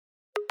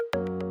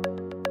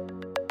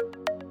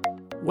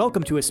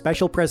Welcome to a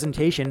special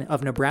presentation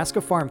of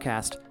Nebraska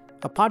Farmcast,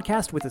 a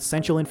podcast with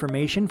essential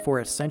information for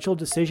essential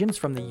decisions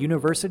from the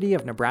University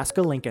of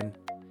Nebraska-Lincoln.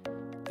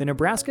 The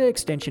Nebraska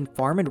Extension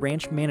Farm and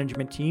Ranch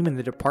Management Team in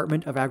the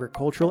Department of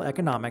Agricultural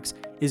Economics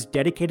is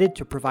dedicated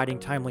to providing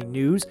timely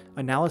news,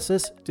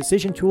 analysis,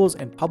 decision tools,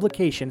 and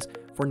publications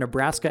for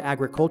Nebraska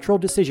agricultural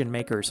decision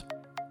makers.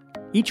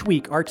 Each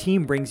week, our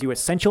team brings you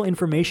essential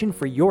information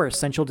for your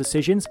essential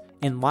decisions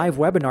in live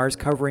webinars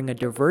covering a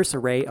diverse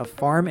array of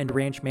farm and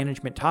ranch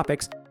management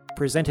topics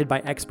presented by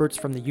experts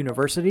from the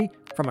university,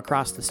 from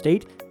across the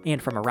state,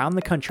 and from around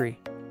the country.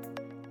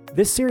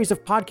 This series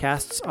of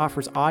podcasts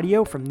offers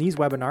audio from these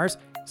webinars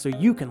so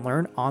you can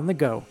learn on the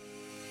go.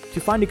 To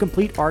find a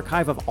complete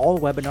archive of all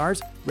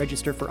webinars,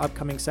 register for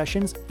upcoming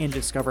sessions, and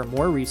discover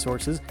more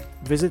resources,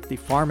 visit the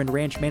Farm and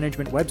Ranch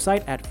Management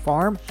website at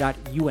farm.unl.edu.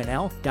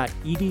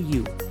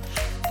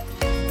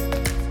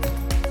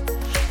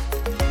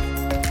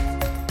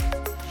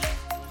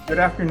 Good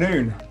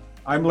afternoon.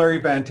 I'm Larry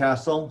Van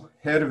Tassel,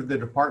 head of the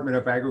Department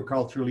of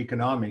Agricultural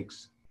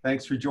Economics.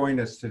 Thanks for joining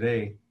us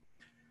today.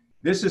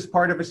 This is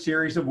part of a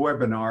series of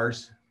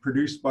webinars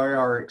produced by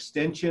our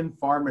Extension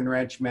Farm and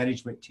Ranch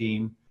Management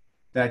team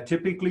that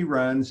typically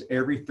runs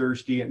every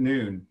Thursday at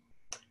noon.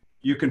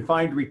 You can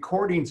find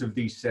recordings of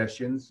these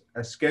sessions,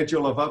 a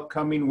schedule of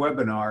upcoming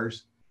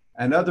webinars,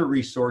 and other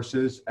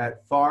resources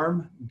at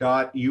farm.unl.edu.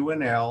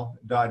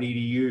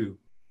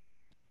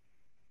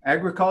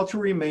 Agriculture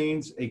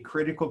remains a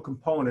critical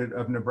component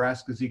of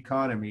Nebraska's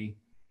economy,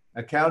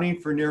 accounting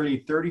for nearly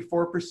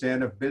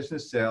 34% of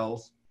business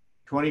sales,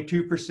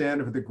 22%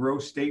 of the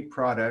gross state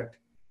product,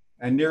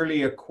 and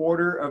nearly a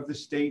quarter of the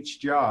state's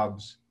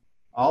jobs.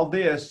 All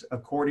this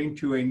according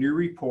to a new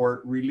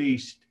report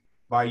released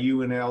by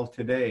UNL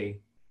today.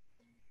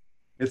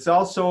 It's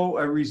also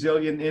a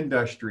resilient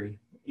industry.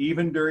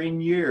 Even during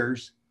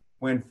years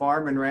when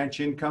farm and ranch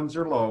incomes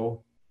are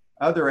low,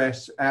 other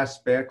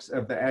aspects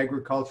of the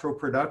agricultural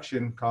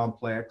production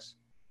complex,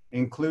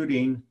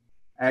 including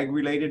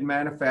ag-related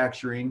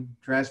manufacturing,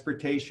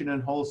 transportation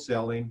and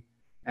wholesaling,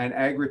 and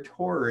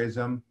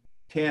agritourism,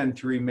 tend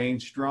to remain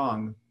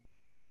strong.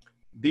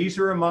 These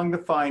are among the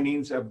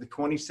findings of the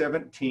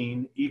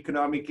 2017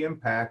 Economic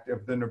Impact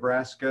of the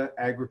Nebraska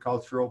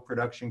Agricultural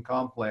Production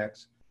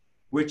Complex,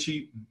 which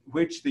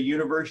the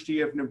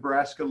University of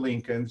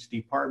Nebraska-Lincoln's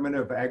Department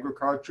of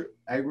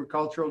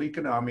Agricultural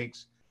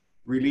Economics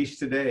released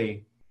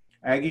today.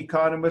 Ag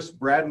economists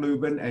Brad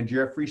Lubin and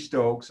Jeffrey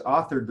Stokes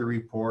authored the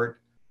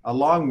report,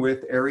 along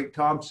with Eric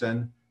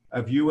Thompson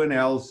of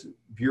UNL's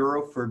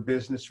Bureau for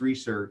Business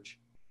Research.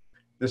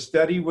 The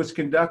study was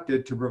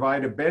conducted to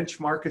provide a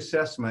benchmark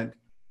assessment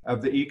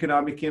of the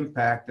economic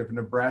impact of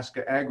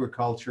Nebraska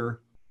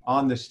agriculture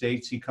on the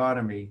state's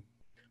economy.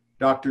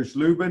 Drs.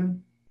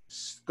 Lubin,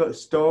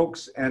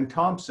 Stokes, and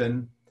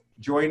Thompson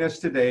join us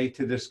today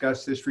to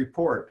discuss this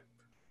report.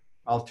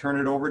 I'll turn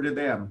it over to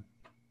them.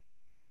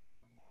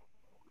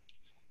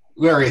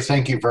 Larry,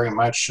 thank you very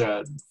much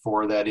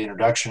for that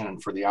introduction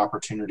and for the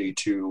opportunity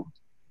to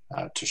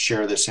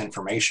share this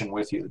information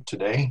with you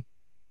today.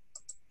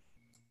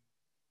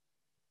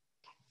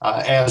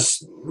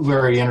 As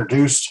Larry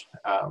introduced,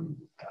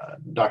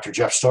 Dr.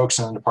 Jeff Stokes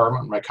in the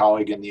department, my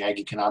colleague in the Ag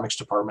Economics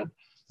department,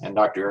 and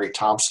Dr. Eric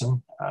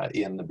Thompson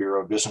in the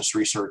Bureau of Business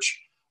Research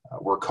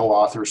were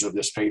co-authors of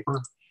this paper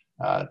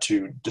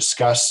to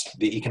discuss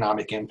the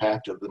economic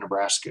impact of the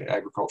Nebraska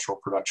Agricultural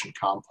Production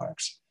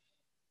Complex.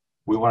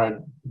 We want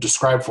to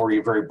describe for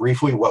you very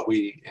briefly what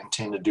we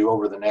intend to do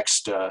over the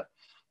next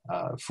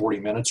 40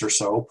 minutes or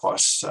so,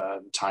 plus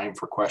time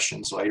for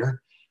questions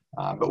later.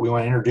 But we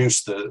want to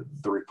introduce the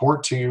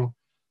report to you.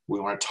 We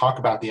want to talk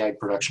about the ag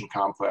production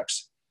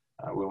complex.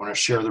 We want to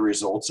share the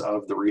results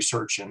of the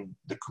research and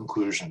the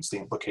conclusions, the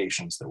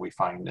implications that we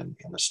find in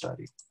the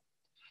study.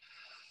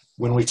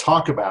 When we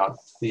talk about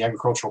the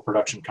agricultural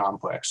production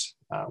complex,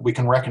 we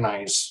can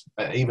recognize,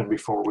 even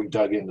before we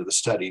dug into the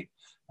study,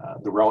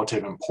 the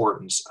relative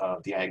importance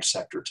of the ag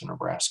sector to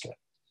Nebraska.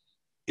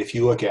 If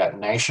you look at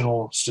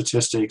national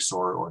statistics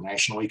or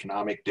national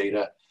economic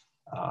data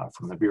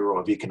from the Bureau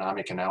of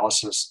Economic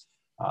Analysis,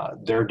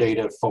 their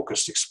data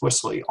focused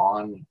explicitly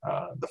on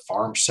the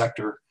farm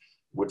sector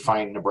would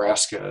find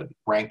Nebraska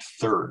ranked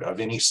third of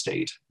any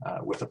state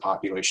with a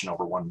population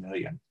over 1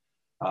 million,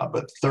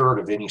 but third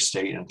of any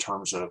state in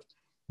terms of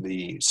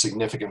the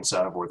significance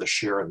of or the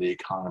share of the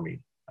economy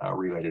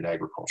related to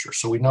agriculture.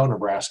 So we know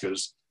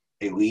Nebraska's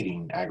a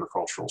leading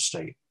agricultural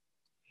state.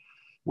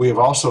 We have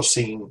also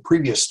seen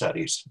previous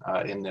studies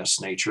in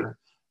this nature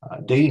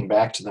dating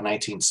back to the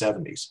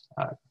 1970s.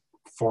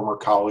 Former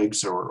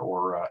colleagues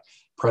or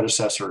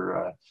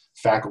predecessor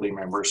faculty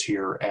members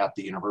here at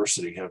the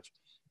university have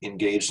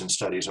engaged in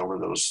studies over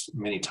those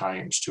many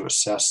times to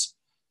assess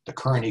the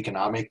current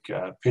economic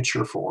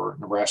picture for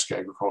Nebraska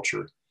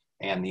agriculture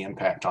and the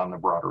impact on the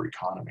broader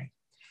economy.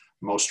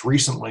 Most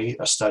recently,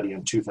 a study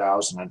in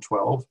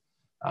 2012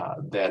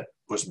 that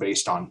was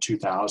based on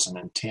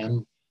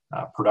 2010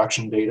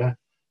 production data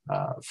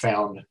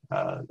found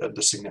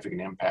the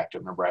significant impact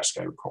of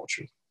Nebraska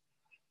agriculture.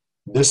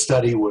 This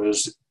study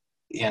was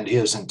and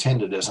is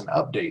intended as an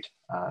update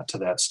to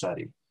that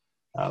study.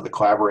 The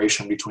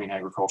collaboration between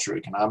Agricultural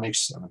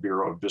Economics and the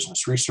Bureau of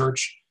Business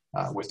Research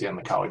within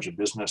the College of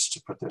Business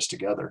to put this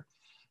together.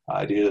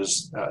 It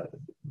is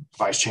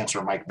Vice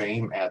Chancellor Mike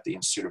Boehm at the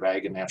Institute of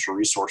Ag and Natural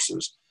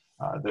Resources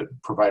that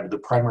provided the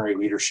primary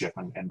leadership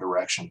and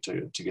direction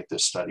to get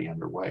this study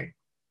underway.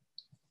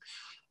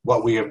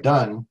 What we have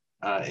done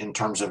in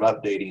terms of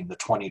updating the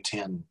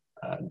 2010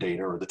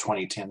 data, or the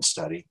 2010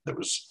 study that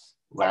was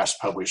last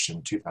published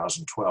in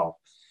 2012,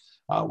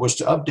 was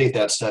to update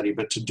that study,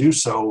 but to do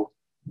so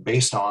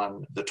based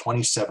on the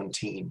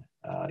 2017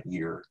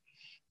 year,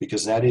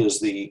 because that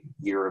is the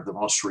year of the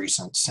most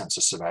recent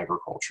Census of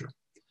Agriculture.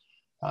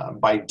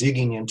 By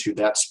digging into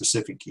that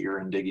specific year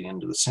and digging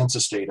into the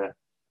census data,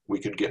 we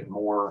could get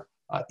more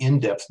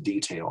in-depth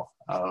detail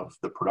of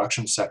the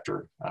production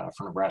sector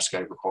for Nebraska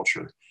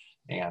agriculture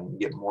and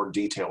get more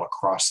detail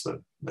across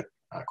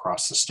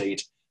the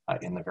state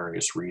in the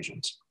various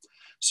regions.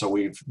 So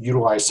we've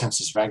utilized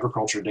Census of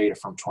Agriculture data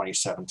from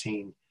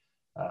 2017.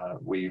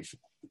 We've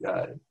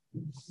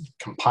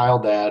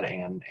compiled that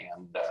and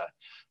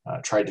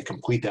tried to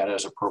complete that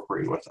as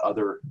appropriate with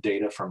other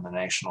data from the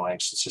National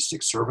Ag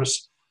Statistics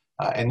Service.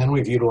 And then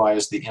we've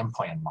utilized the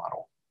M-Plan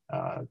model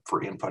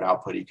for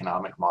input-output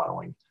economic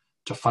modeling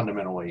to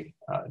fundamentally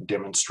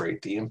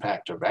demonstrate the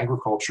impact of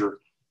agriculture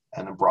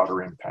and the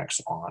broader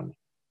impacts on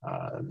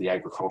the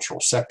agricultural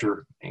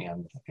sector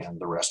and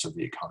the rest of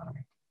the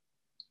economy.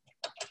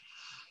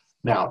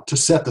 Now, to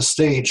set the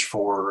stage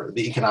for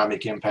the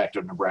economic impact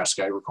of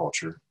Nebraska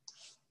agriculture,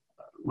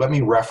 let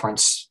me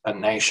reference a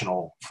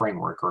national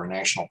framework or a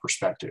national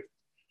perspective.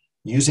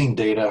 Using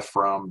data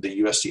from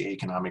the USDA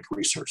Economic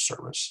Research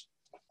Service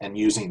and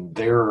using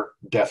their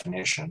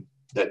definition,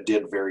 that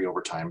did vary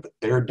over time, but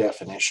their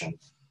definition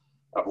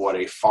of what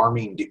a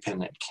farming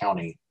dependent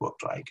county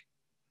looked like.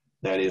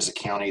 That is a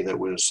county that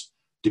was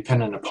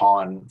dependent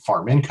upon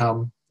farm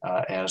income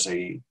as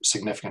a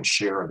significant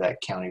share of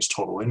that county's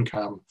total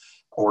income,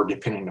 or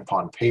depending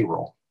upon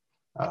payroll,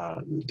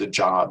 the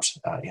jobs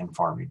in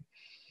farming.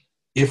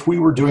 If we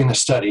were doing a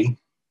study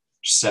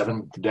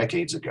 7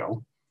 decades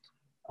ago,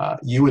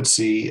 you would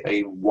see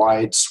a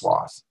wide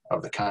swath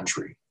of the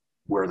country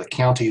where the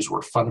counties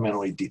were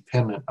fundamentally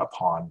dependent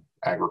upon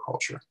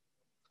agriculture.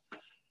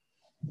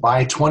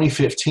 By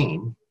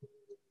 2015,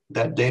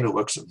 that data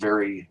looks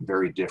very,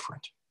 very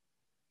different.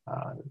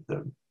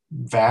 The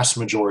vast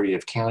majority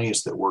of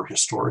counties that were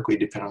historically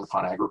dependent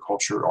upon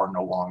agriculture are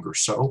no longer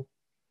so.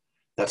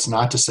 That's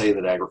not to say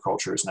that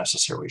agriculture has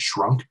necessarily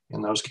shrunk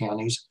in those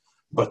counties,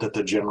 but that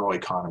the general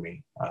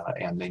economy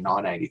and the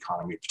non-ag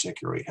economy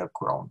particularly have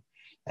grown.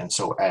 And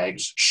so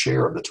ag's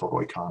share of the total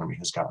economy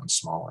has gotten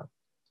smaller.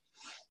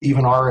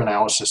 Even our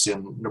analysis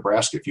in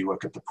Nebraska, if you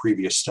look at the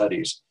previous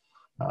studies,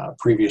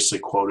 previously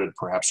quoted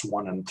perhaps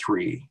 1 in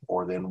 3,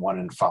 or then 1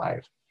 in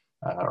 5,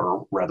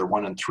 or rather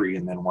 1 in 3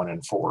 and then 1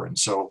 in 4. And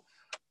so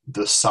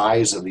the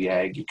size of the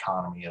ag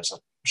economy as a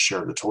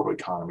share of the total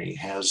economy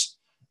has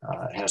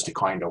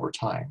declined over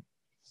time.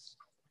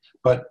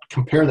 But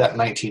compare that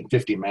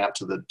 1950 map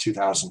to the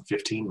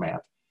 2015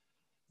 map,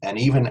 and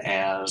even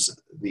as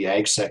the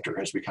ag sector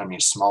has become a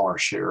smaller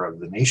share of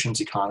the nation's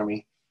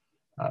economy,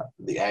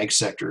 the ag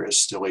sector is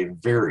still a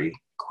very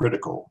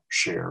critical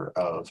share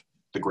of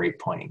the Great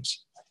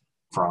Plains.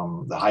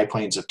 From the high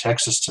plains of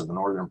Texas to the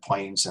northern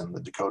plains and the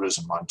Dakotas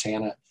and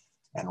Montana,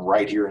 and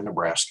right here in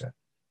Nebraska,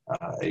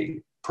 a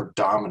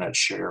predominant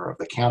share of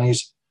the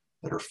counties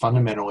that are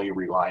fundamentally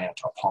reliant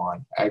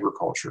upon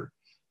agriculture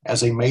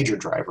as a major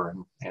driver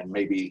and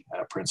maybe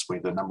principally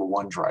the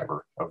 #1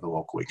 driver of the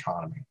local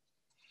economy.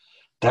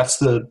 That's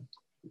the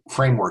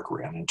framework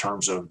we're in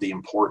terms of the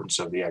importance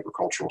of the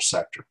agricultural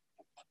sector.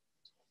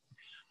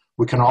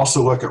 We can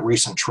also look at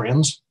recent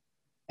trends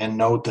and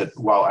note that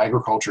while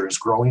agriculture is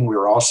growing,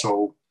 we're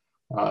also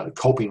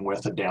coping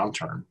with a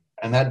downturn.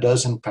 And that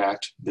does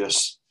impact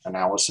this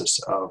analysis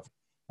of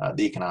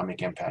the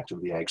economic impact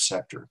of the ag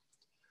sector.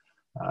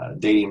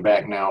 Dating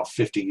back now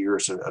 50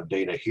 years of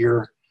data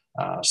here,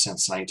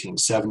 since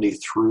 1970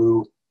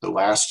 through the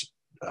last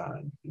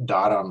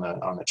dot on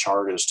the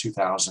chart is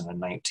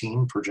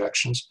 2019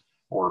 projections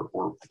or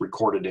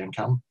recorded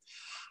income.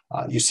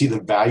 You see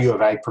the value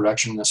of ag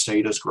production in the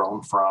state has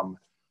grown from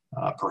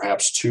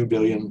perhaps $2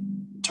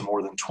 billion to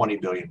more than $20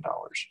 billion,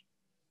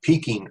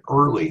 peaking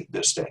early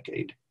this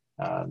decade,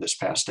 this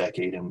past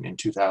decade in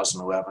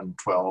 2011,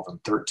 12,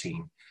 and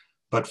 13,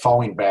 but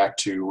falling back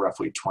to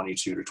roughly $22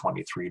 to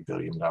 $23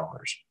 billion.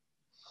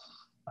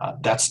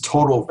 That's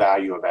total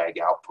value of ag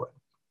output.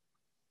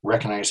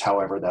 Recognize,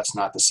 however, that's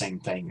not the same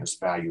thing as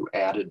value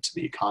added to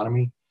the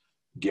economy,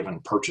 given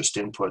purchased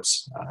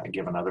inputs,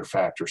 given other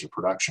factors of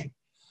production.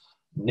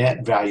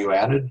 Net value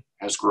added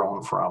has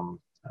grown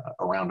from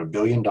around $1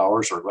 billion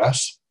or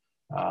less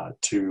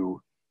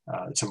to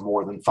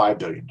more than $5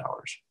 billion,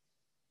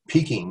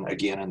 peaking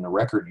again in the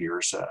record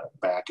years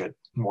back at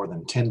more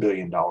than $10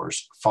 billion,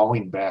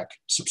 falling back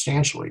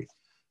substantially,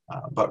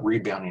 but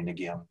rebounding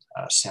again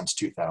since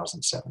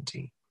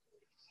 2017.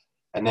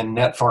 And then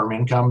net farm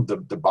income,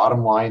 the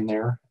bottom line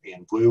there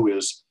in blue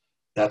is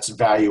That's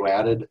value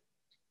added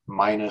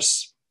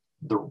minus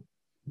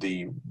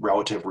the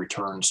relative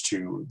returns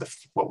to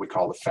what we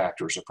call the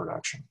factors of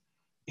production: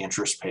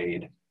 interest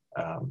paid,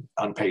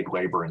 unpaid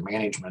labor and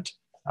management,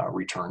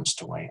 returns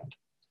to land.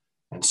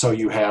 And so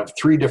you have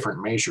three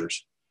different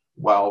measures.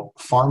 While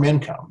farm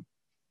income,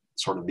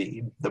 sort of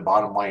the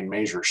bottom line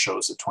measure,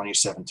 shows that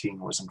 2017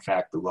 was in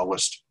fact the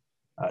lowest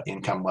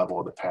income level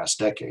of the past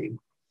decade.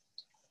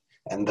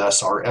 And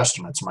thus our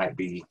estimates might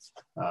be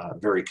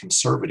very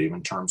conservative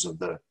in terms of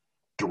the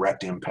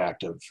direct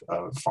impact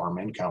of farm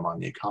income on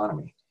the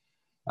economy.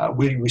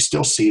 We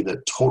still see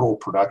that total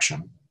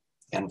production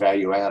and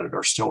value added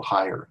are still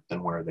higher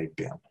than where they've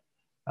been.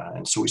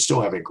 And so we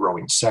still have a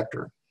growing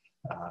sector.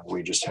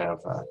 We just have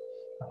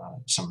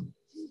some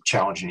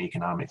challenging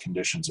economic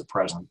conditions at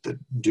present that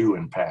do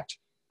impact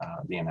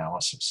the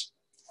analysis.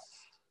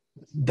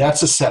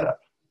 That's a setup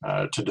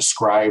to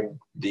describe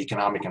the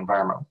economic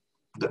environment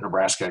that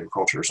Nebraska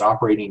agriculture is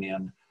operating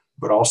in,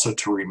 but also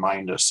to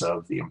remind us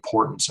of the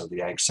importance of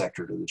the ag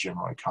sector to the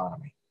general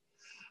economy.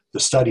 The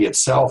study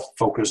itself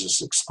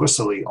focuses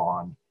explicitly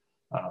on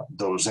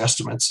those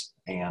estimates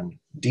and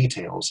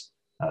details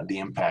the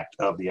impact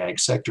of the ag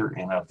sector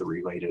and of the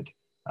related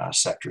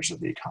sectors of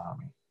the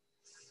economy.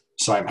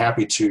 So I'm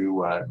happy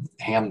to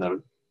hand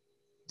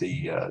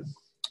the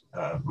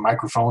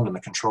microphone and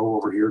the control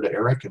over here to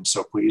Eric. And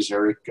so please,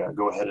 Eric,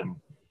 go ahead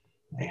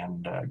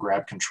and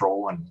grab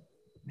control and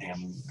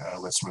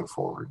let's move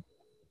forward.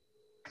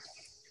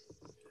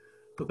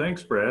 Well,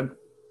 thanks, Brad.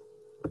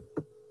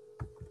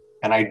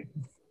 And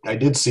I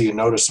did see a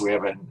notice we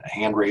have a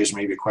hand raised,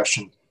 maybe a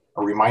question.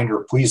 A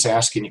reminder, please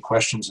ask any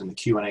questions in the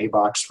Q&A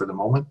box for the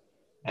moment,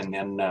 and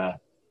then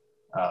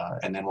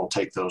we'll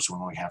take those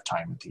when we have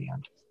time at the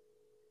end.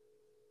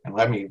 And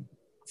let me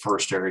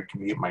first, Eric,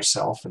 mute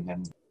myself, and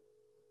then.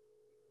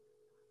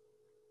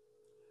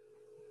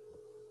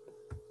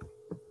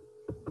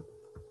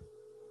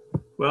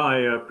 Well, I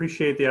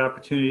appreciate the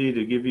opportunity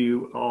to give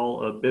you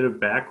all a bit of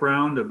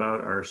background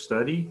about our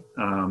study,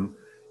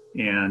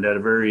 and at a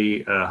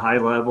very high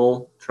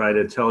level, try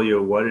to tell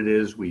you what it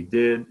is we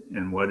did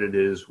and what it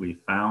is we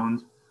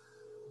found.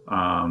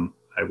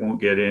 I won't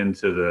get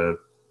into the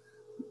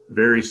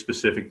very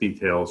specific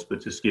details,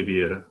 but just give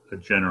you a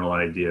general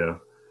idea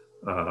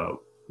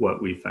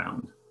what we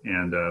found.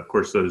 And of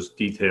course, those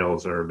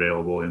details are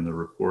available in the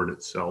report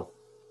itself.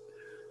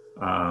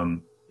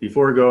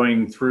 Before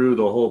going through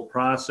the whole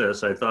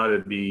process, I thought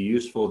it'd be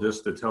useful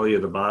just to tell you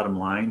the bottom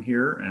line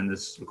here. And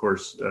this, of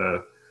course,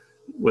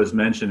 was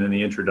mentioned in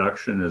the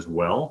introduction as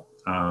well.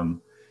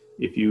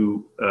 If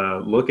you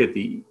look at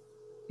the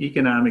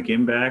economic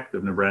impact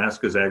of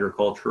Nebraska's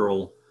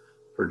agricultural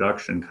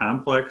production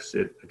complex,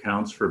 it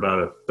accounts for about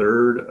a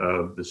third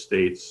of the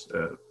state's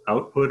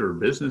output or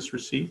business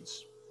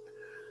receipts.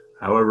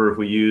 However, if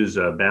we use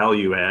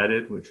value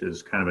added, which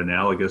is kind of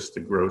analogous to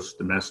gross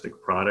domestic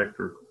product,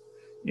 or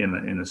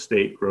in a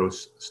state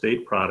gross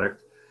state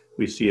product,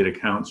 we see it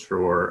accounts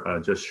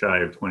for just shy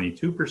of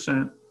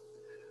 22%,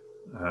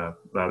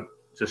 about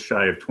just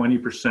shy of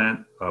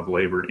 20% of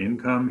labor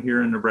income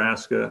here in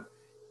Nebraska,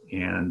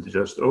 and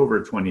just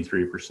over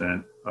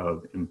 23%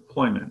 of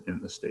employment in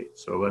the state.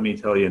 So let me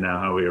tell you now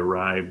how we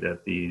arrived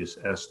at these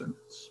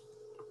estimates.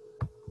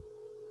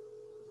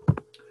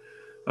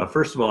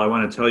 First of all, I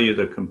want to tell you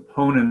the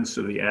components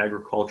of the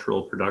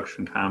agricultural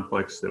production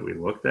complex that we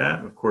looked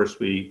at. Of course,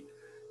 we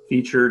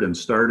featured and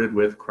started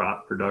with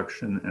crop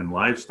production and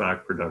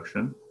livestock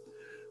production,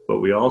 but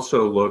we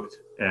also looked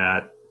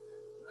at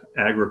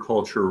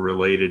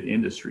agriculture-related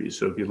industries.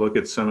 So if you look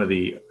at some of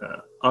the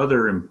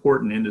other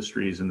important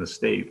industries in the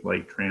state,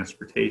 like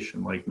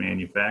transportation, like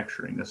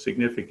manufacturing, a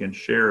significant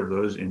share of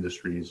those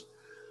industries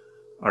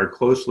are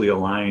closely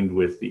aligned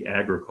with the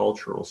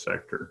agricultural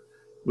sector,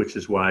 which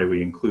is why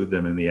we include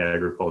them in the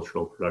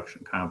agricultural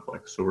production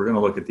complex. So we're going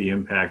to look at the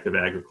impact of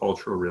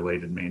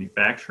agricultural-related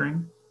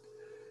manufacturing,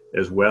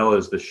 as well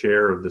as the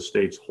share of the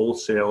state's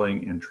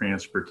wholesaling and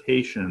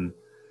transportation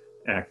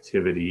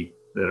activity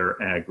that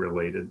are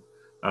ag-related.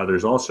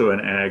 There's also an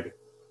ag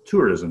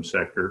tourism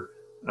sector,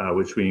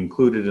 which we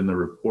included in the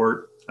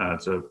report.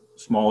 It's a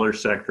smaller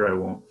sector. I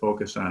won't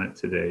focus on it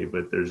today,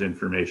 but there's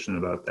information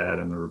about that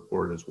in the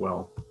report as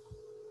well.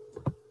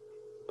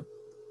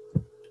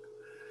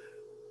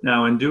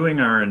 Now, in doing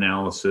our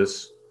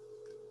analysis,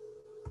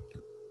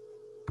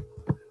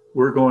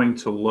 we're going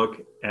to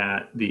look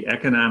at the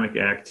economic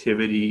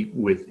activity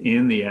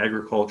within the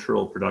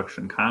agricultural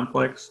production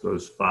complex,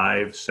 those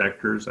 5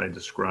 sectors I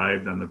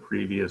described on the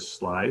previous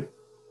slide.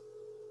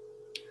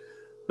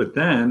 But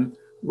then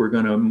we're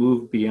going to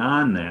move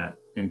beyond that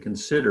and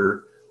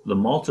consider the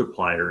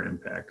multiplier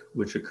impact,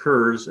 which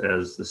occurs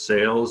as the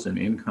sales and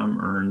income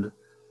earned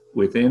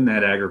within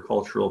that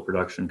agricultural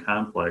production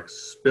complex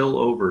spill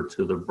over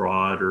to the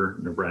broader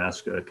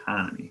Nebraska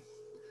economy.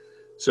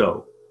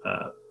 So,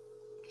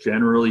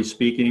 generally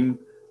speaking,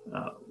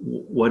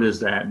 what does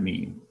that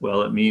mean?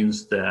 Well, it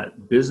means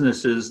that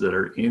businesses that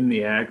are in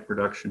the ag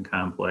production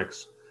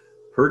complex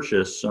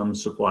purchase some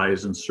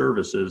supplies and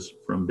services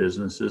from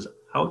businesses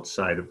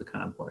outside of the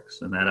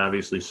complex. And that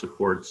obviously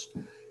supports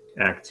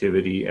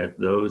activity at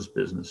those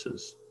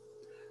businesses.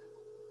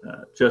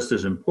 Just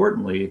as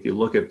importantly, if you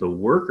look at the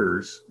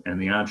workers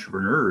and the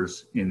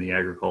entrepreneurs in the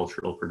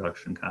agricultural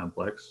production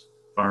complex,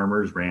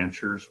 farmers,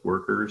 ranchers,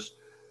 workers,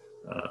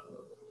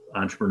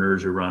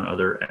 entrepreneurs who run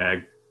other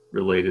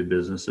ag-related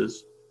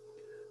businesses,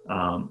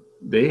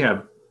 they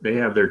have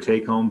their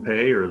take-home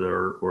pay or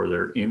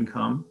their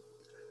income,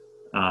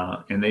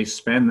 and they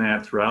spend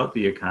that throughout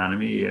the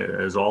economy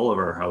as all of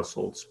our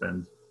households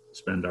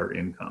spend our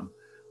income.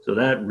 So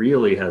that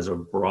really has a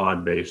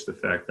broad-based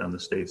effect on the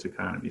state's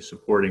economy,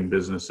 supporting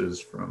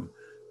businesses from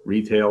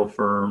retail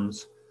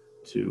firms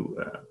to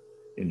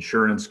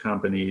insurance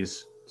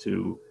companies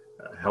to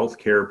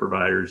healthcare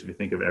providers, if you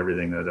think of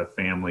everything that a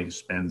family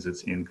spends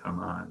its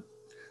income on.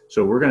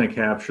 So we're going to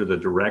capture the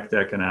direct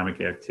economic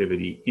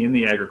activity in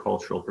the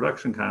agricultural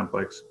production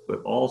complex,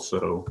 but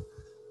also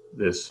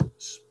this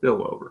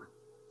spillover.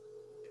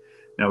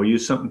 Now, we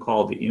use something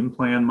called the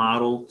in-plan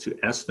model to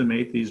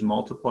estimate these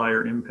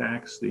multiplier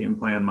impacts. The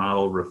in-plan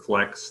model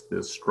reflects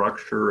the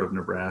structure of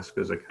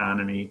Nebraska's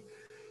economy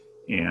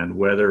and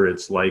whether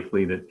it's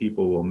likely that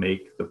people will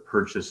make the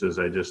purchases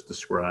I just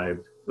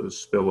described,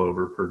 those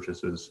spillover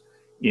purchases,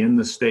 in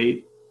the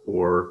state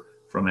or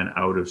from an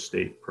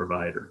out-of-state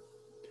provider.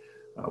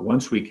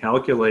 Once we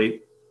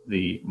calculate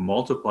the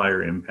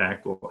multiplier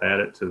impact, we'll add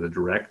it to the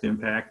direct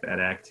impact, that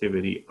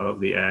activity of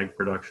the ag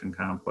production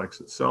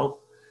complex itself,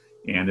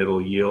 and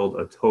it'll yield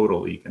a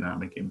total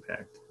economic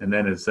impact. And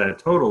then it's that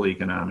total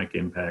economic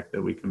impact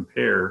that we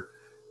compare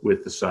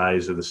with the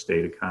size of the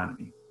state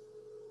economy.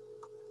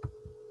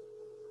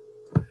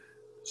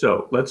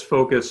 So let's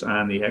focus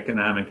on the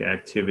economic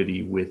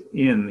activity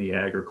within the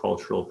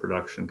agricultural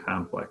production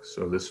complex.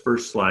 So this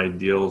first slide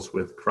deals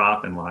with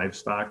crop and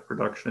livestock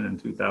production in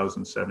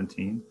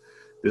 2017.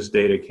 This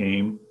data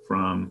came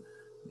from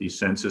the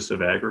Census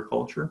of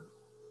Agriculture.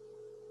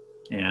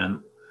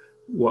 And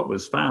what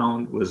was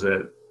found was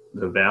that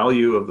the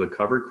value of the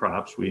covered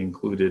crops, we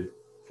included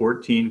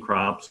 14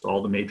 crops,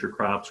 all the major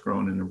crops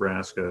grown in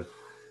Nebraska,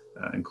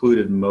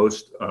 included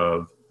most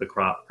of the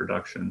crop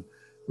production.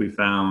 We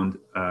found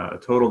a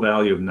total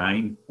value of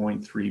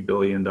 $9.3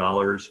 billion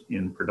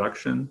in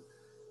production,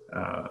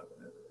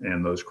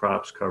 and those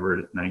crops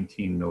covered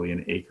 19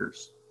 million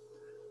acres.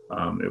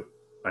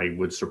 I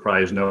would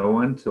surprise no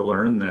one to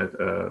learn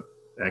that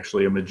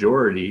actually a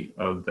majority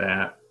of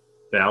that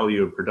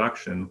value of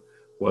production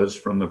was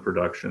from the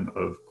production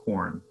of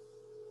corn.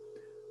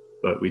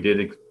 But we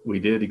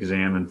did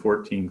examine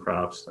 14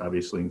 crops,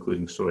 obviously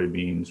including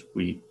soybeans,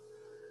 wheat,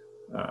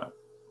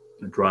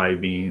 dry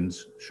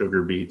beans,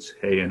 sugar beets,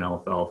 hay and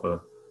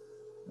alfalfa,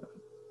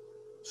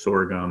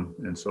 sorghum,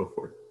 and so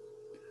forth.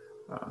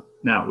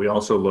 Now, we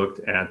also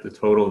looked at the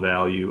total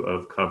value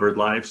of covered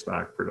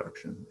livestock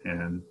production.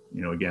 And,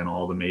 again,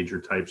 all the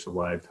major types of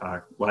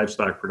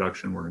livestock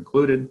production were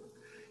included.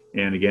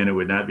 And again, it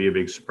would not be a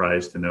big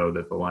surprise to know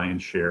that the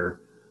lion's share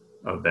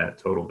of that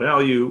total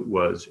value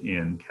was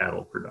in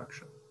cattle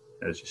production,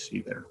 as you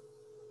see there.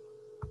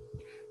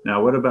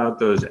 Now, what about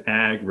those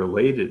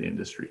ag-related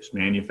industries,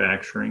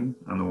 manufacturing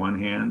on the one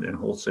hand and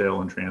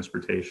wholesale and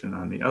transportation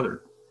on the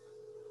other?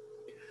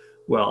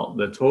 Well,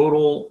 the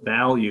total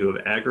value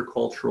of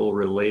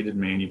agricultural-related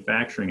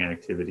manufacturing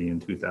activity in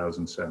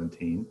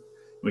 2017,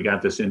 we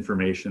got this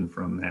information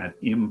from that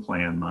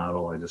in-plan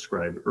model I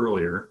described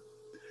earlier,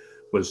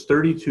 was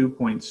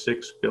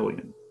 $32.6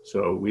 billion.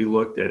 So we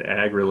looked at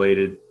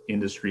ag-related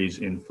industries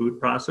in food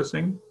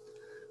processing,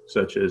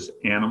 such as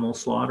animal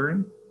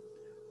slaughtering,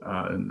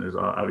 and there's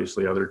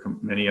obviously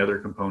many other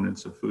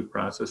components of food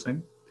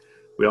processing.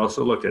 We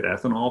also looked at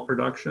ethanol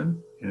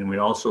production, and we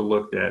also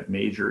looked at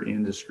major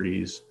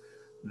industries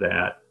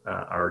that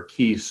are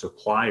key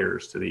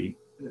suppliers to the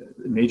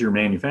major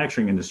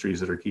manufacturing industries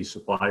that are key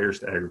suppliers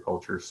to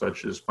agriculture,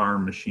 such as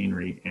farm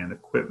machinery and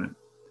equipment,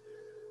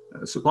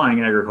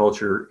 supplying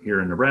agriculture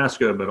here in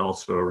Nebraska, but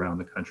also around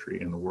the country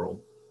and the world.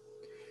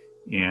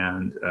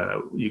 And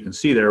you can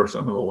see there are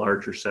some of the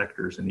larger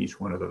sectors in each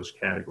one of those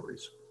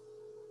categories.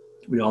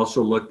 We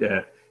also looked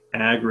at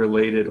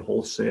ag-related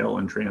wholesale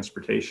and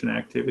transportation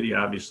activity.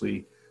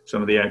 Obviously,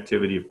 some of the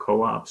activity of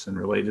co-ops and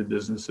related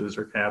businesses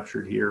are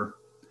captured here.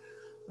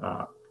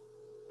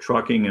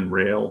 Trucking and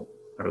rail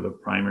are the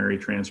primary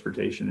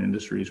transportation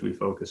industries we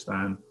focused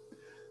on.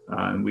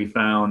 And we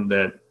found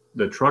that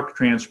the truck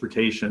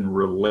transportation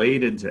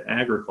related to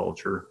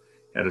agriculture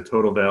had a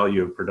total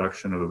value of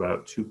production of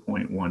about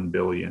 $2.1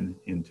 billion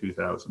in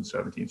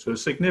 2017. So a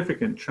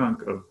significant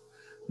chunk of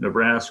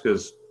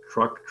Nebraska's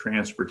truck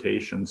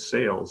transportation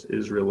sales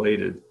is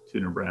related to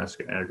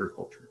Nebraska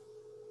agriculture.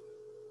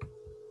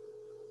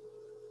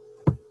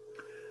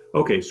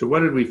 Okay, so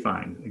what did we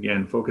find?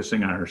 Again,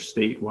 focusing on our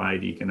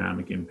statewide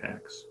economic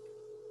impacts.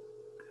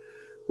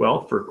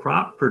 Well, for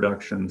crop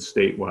production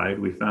statewide,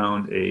 we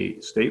found a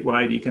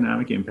statewide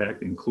economic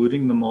impact,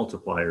 including the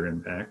multiplier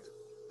impact,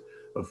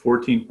 of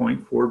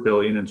 $14.4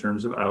 billion in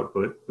terms of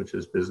output, which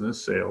is business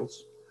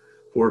sales,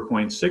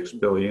 $4.6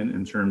 billion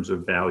in terms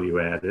of value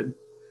added,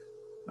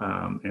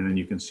 and then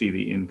you can see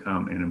the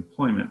income and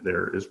employment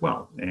there as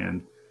well.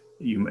 And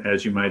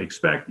as you might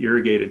expect,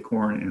 irrigated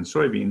corn and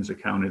soybeans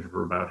accounted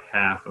for about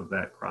half of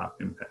that crop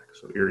impact.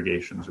 So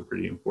irrigation is a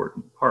pretty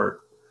important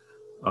part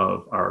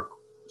of our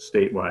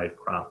statewide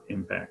crop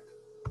impact.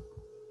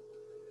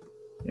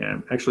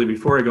 And actually,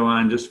 before I go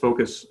on, just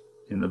focus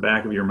in the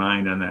back of your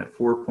mind on that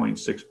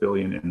 4.6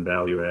 billion in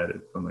value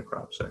added from the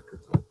crop sector.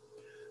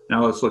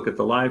 Now let's look at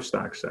the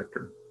livestock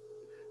sector.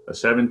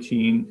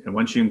 And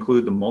once you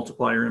include the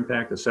multiplier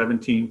impact, a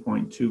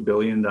 $17.2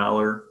 billion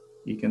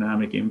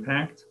economic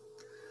impact,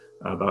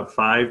 about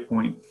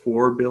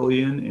 5.4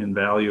 billion in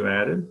value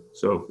added.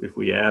 So if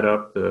we add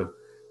up the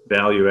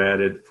value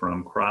added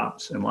from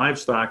crops and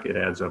livestock, it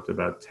adds up to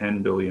about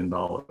 $10 billion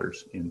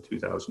in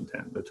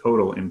 2010, the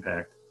total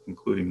impact,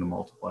 including the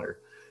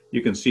multiplier.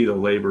 You can see the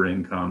labor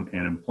income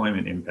and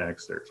employment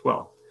impacts there as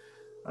well.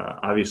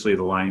 Obviously,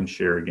 the lion's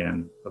share,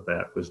 again, of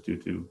that was due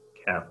to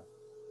cattle.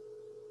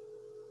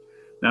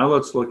 Now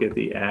let's look at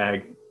the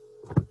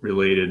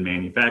ag-related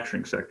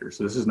manufacturing sector.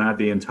 So this is not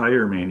the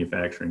entire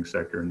manufacturing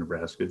sector in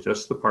Nebraska,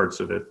 just the parts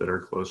of it that are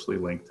closely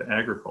linked to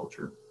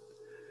agriculture.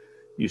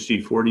 You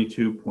see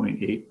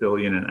 42.8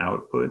 billion in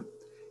output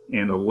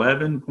and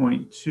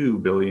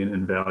 11.2 billion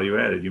in value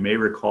added. You may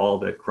recall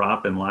that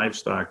crop and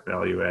livestock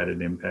value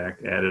added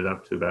impact added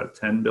up to about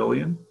 10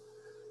 billion.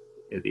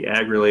 The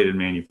ag-related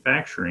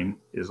manufacturing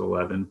is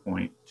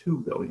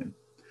 11.2 billion.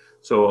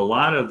 So a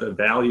lot of the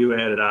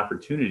value-added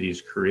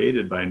opportunities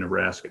created by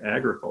Nebraska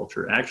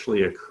agriculture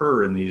actually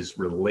occur in these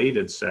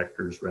related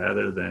sectors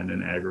rather than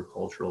in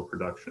agricultural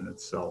production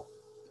itself.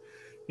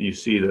 You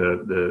see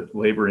the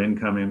labor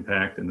income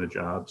impact and the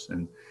jobs.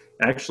 And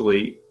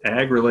actually,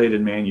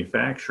 ag-related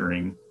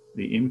manufacturing,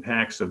 the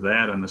impacts of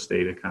that on the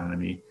state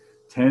economy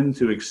tend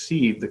to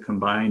exceed the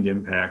combined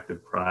impact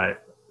of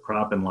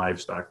crop and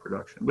livestock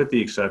production, with the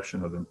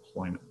exception of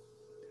employment.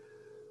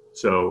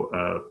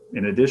 So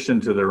in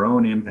addition to their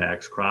own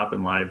impacts, crop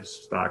and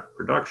livestock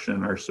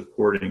production are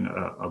supporting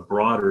a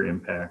broader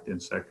impact in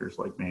sectors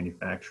like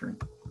manufacturing.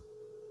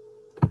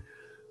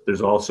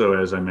 There's also,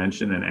 as I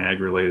mentioned, an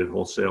ag-related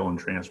wholesale and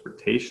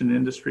transportation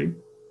industry.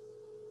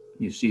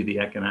 You see the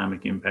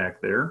economic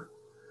impact there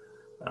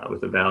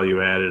with a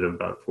value added of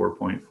about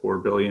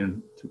 4.4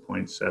 billion,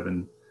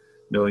 2.7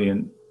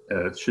 million,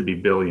 it should be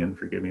billion,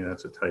 forgive me,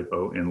 that's a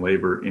typo, in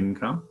labor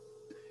income,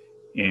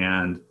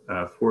 and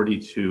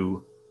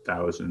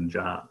 42,000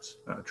 jobs.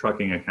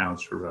 Trucking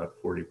accounts for about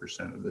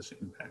 40% of this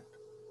impact.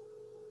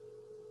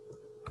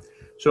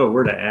 So if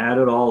we're to add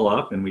it all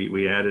up, and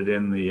we added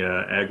in the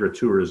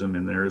agritourism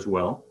in there as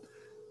well,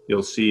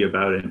 you'll see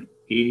about an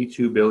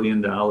 $82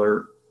 billion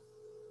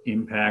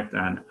impact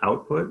on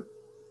output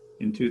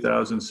in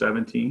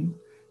 2017.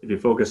 If you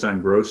focus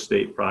on gross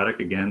state product,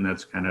 again,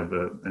 that's kind of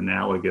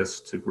analogous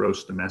to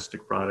gross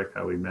domestic product,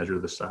 how we measure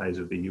the size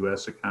of the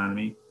US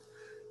economy.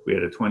 We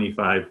had a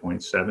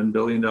 $25.7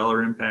 billion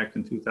impact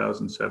in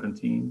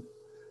 2017.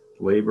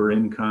 Labor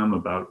income,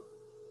 about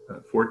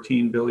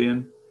 14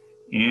 billion,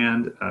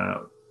 and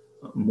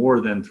more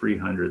than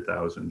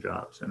 300,000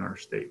 jobs in our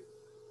state.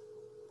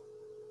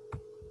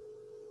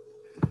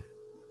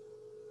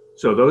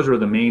 So those are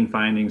the main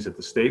findings at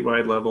the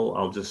statewide level.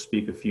 I'll just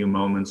speak a few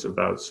moments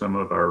about some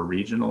of our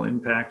regional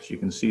impacts. You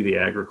can see the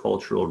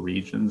agricultural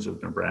regions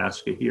of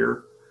Nebraska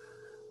here.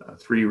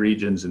 3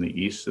 regions in the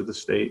east of the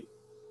state.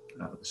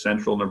 The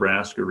central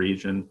Nebraska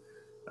region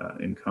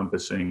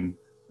encompassing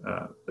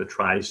the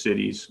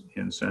Tri-Cities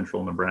in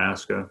central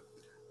Nebraska,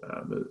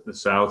 the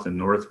south and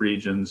north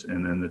regions,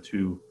 and then the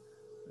two,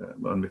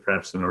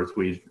 perhaps the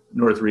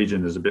north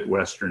region is a bit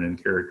western in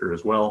character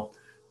as well,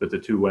 but the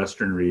 2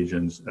 western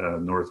regions,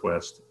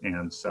 northwest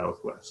and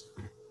southwest.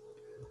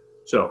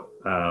 So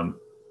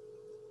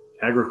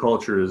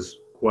agriculture is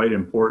quite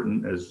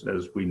important,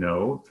 as we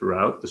know,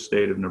 throughout the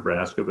state of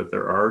Nebraska, but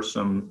there is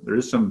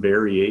some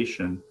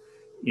variation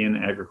in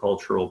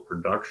agricultural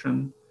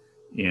production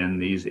in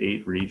these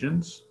 8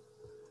 regions.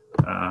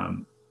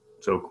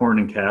 So corn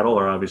and cattle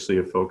are obviously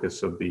a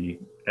focus of the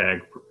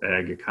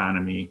ag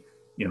economy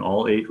in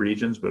all 8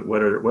 regions, but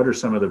what are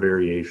some of the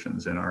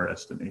variations in our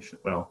estimation?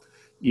 Well,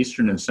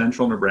 eastern and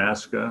central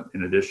Nebraska,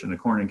 in addition to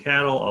corn and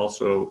cattle,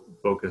 also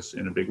focus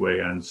in a big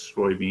way on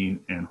soybean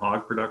and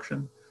hog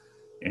production,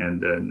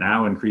 and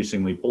now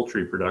increasingly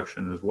poultry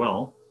production as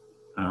well.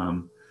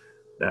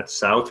 That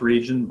south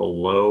region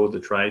below the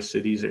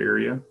Tri-Cities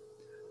area,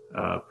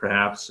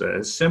 perhaps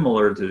is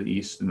similar to the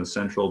east and the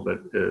central, but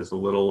is a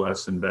little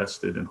less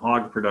invested in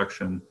hog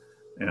production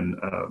and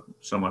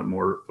somewhat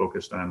more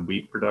focused on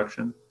wheat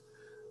production.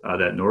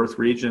 That north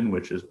region,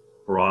 which is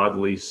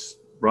broadly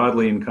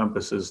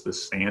encompasses the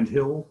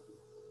sandhill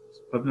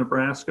of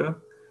Nebraska,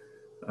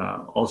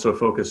 also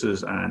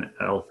focuses on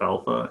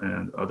alfalfa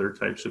and other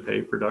types of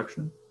hay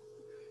production.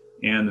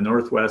 And the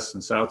northwest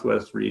and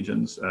southwest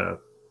regions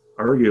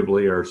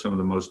arguably are some of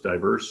the most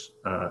diverse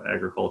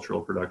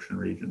agricultural production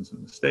regions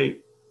in the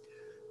state.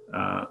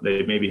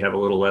 They maybe have a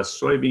little less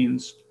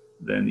soybeans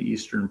than the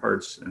eastern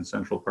parts and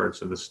central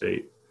parts of the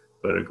state,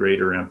 but a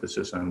greater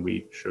emphasis on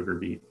wheat, sugar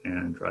beet,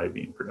 and dry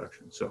bean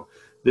production. So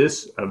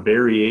this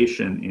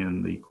variation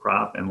in the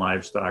crop and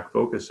livestock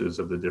focuses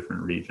of the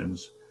different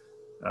regions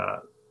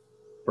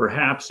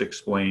perhaps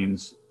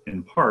explains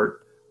in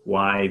part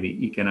why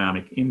the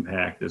economic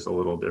impact is a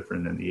little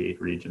different in the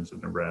 8 regions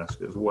of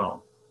Nebraska as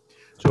well.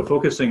 So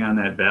focusing on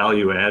that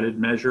value added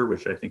measure,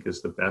 which I think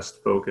is the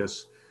best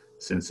focus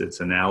since it's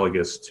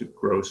analogous to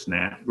gross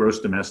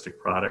domestic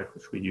product,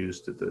 which we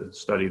use to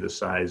study the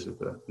size of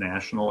the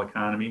national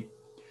economy,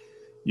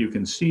 you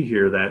can see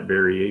here that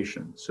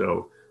variation.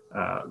 So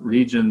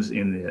regions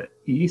in the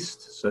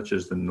east, such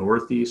as the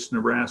northeast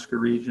Nebraska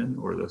region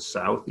or the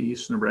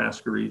southeast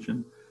Nebraska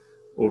region,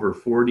 over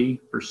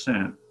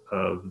 40%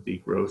 of the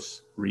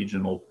gross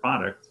regional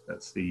product,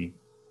 that's the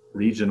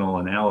regional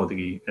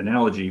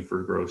analogy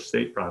for gross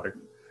state product,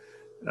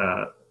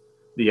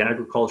 the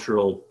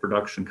agricultural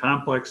production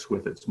complex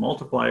with its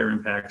multiplier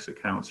impacts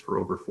accounts for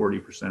over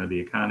 40% of the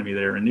economy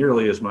there, and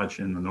nearly as much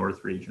in the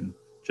north region,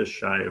 just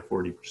shy of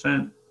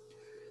 40%.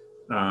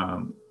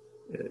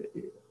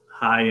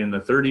 High in the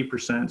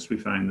 30%, we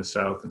find the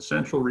south and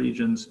central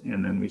regions,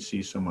 and then we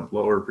see somewhat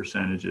lower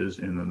percentages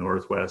in the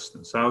northwest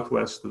and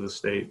southwest of the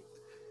state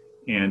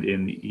and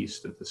in the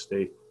east of the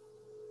state.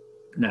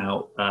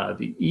 Now,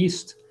 the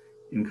east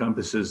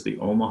encompasses the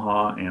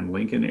Omaha and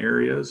Lincoln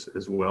areas,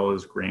 as well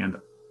as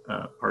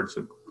parts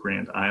of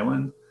Grand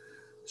Island.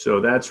 So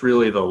that's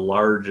really the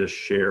largest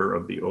share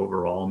of the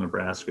overall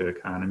Nebraska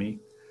economy.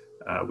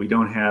 We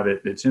don't have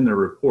it, it's in the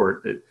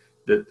report,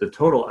 that the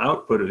total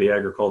output of the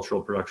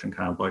agricultural production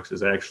complex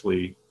is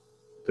actually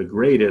the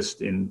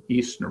greatest in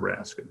East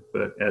Nebraska,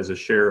 but as a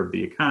share of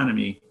the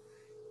economy,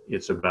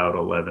 it's about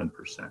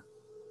 11%.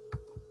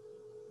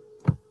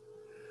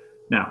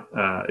 Now,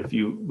 if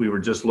we were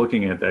just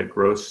looking at that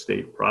gross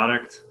state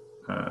product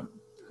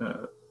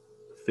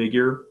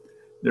figure,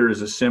 there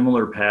is a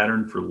similar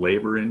pattern for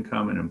labor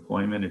income and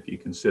employment if you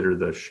consider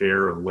the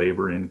share of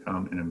labor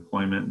income and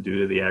employment due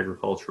to the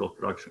agricultural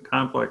production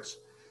complex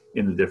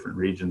in the different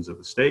regions of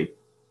the state.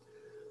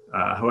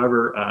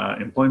 However,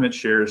 employment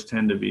shares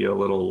tend to be a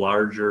little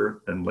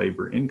larger than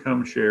labor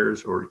income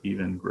shares or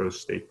even gross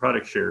state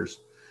product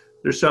shares.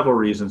 There's several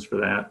reasons for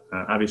that.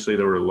 Obviously,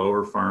 there were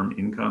lower farm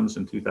incomes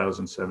in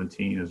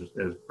 2017,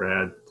 as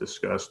Brad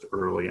discussed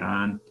early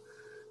on.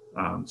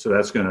 So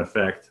that's going to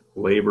affect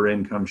labor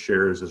income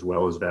shares as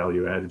well as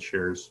value-added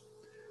shares,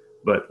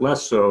 but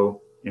less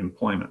so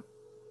employment.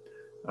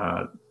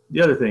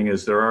 The other thing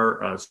is there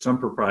are some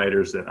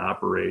proprietors that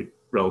operate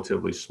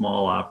relatively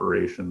small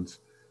operations,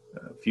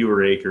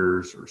 fewer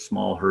acres or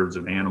small herds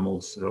of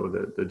animals.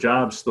 So the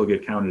jobs still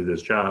get counted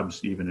as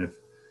jobs, even if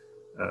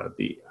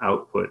the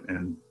output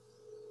and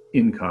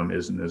income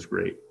isn't as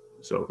great.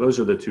 So those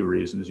are the two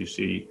reasons you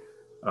see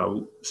a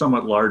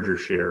somewhat larger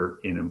share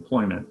in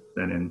employment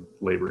than in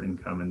labor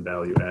income and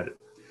value added.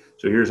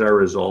 So here's our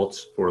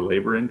results for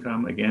labor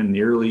income. Again,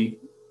 nearly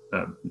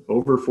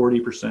over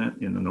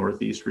 40% in the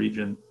Northeast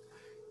region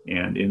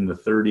and in the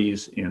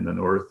 30s in the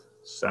North,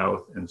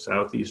 South, and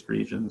Southeast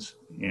regions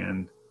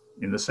and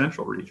in the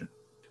Central region.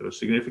 So a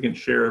significant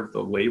share of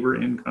the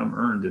labor income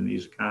earned in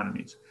these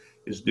economies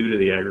is due to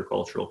the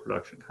agricultural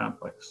production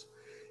complex.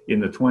 In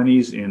the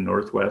 20s in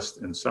Northwest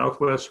and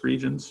Southwest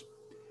regions,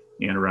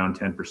 and around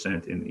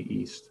 10% in the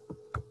East.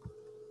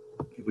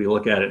 If we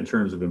look at it in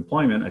terms of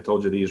employment, I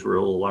told you these were a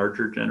little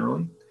larger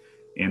generally,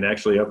 and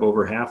actually up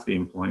over half the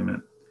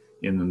employment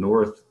in the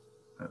North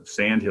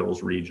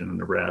Sandhills region of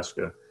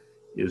Nebraska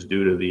is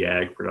due to the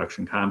ag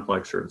production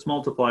complex or its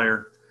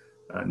multiplier,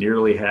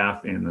 nearly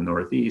half in the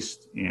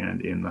Northeast,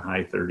 and in the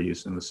high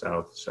 30s in the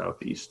South,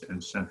 Southeast,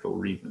 and Central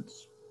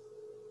regions.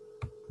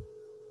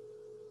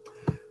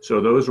 So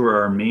those were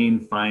our main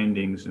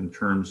findings in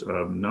terms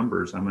of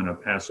numbers. I'm going to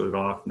pass it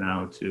off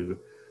now to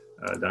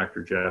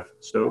Dr. Jeff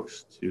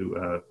Stokes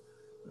to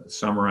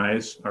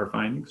summarize our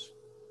findings.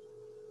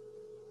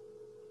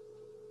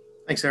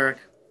 Thanks, Eric.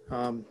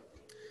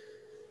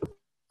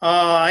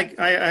 I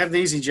have the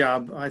easy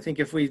job. I think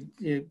if we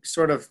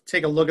sort of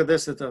take a look at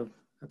this at the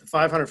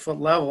 500-foot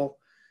level,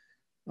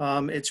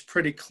 it's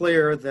pretty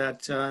clear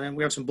that, and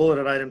we have some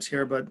bulleted items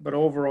here, but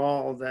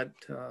overall that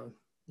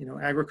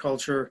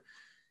agriculture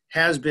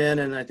has been,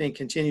 and I think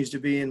continues to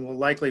be, and will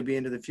likely be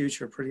into the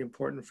future, pretty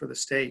important for the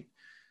state.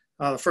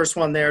 The first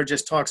one there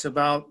just talks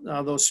about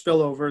those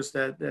spillovers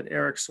that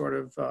Eric sort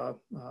of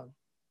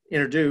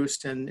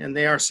introduced, and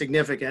they are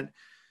significant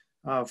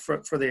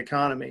for the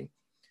economy.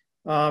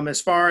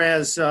 As far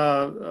as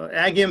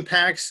ag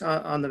impacts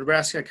on the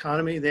Nebraska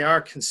economy, they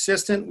are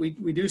consistent.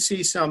 We do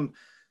see some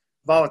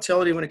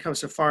volatility when it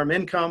comes to farm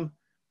income,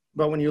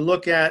 but when you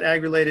look at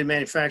ag-related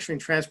manufacturing,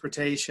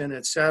 transportation,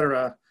 et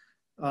cetera,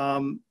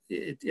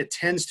 it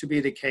tends to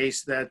be the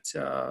case that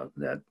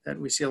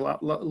we see a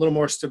little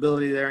more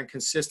stability there and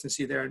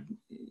consistency there,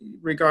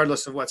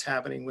 regardless of what's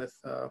happening with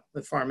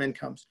farm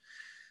incomes.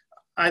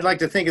 I'd like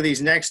to think of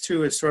these next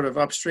two as sort of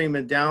upstream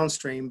and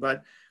downstream,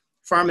 but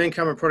farm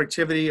income and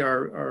productivity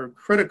are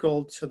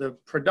critical to the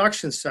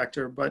production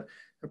sector, but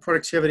the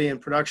productivity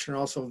and production are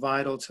also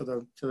vital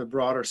to the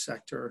broader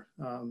sector,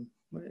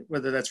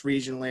 whether that's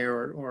regionally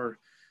or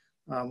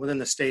within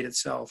the state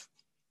itself.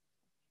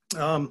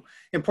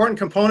 Important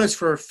components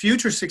for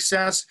future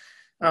success,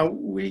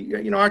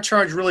 Our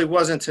charge really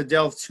wasn't to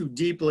delve too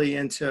deeply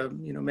into,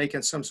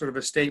 making some sort of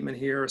a statement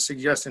here or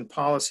suggesting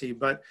policy,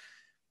 but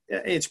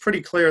it's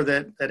pretty clear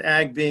that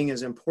ag being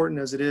as important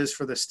as it is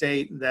for the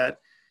state, that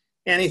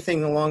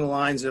anything along the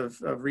lines of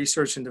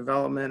research and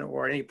development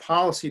or any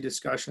policy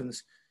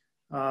discussions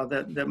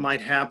that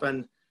might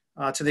happen,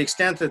 to the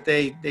extent that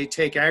they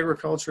take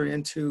agriculture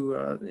into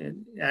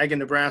ag in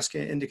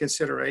Nebraska into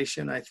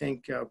consideration, I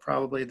think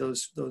probably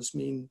those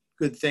mean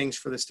good things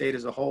for the state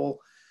as a whole.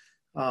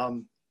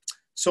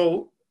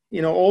 So,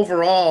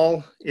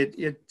 overall,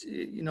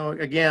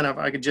 again, if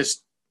I could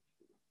just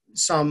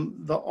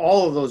sum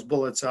all of those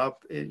bullets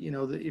up, if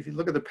you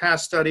look at the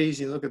past studies,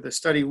 you look at the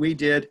study we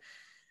did,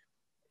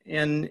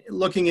 and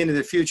looking into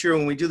the future,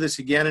 when we do this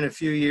again in a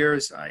few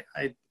years,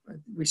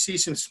 we see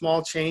some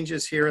small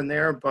changes here and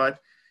there, but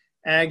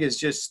ag is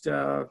just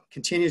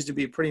continues to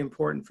be pretty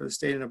important for the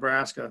state of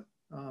Nebraska.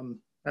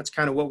 That's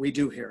kind of what we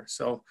do here.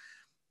 So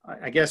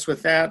I guess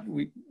with that,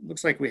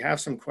 looks like we have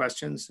some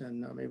questions,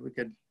 and maybe we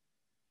could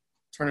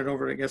turn it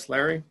over to, I guess,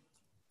 Larry.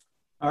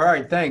 All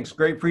right, thanks.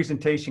 Great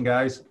presentation,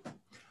 guys.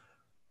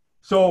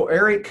 So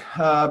Eric,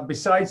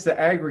 besides the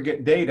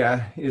aggregate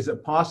data, is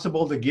it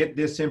possible to get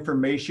this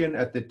information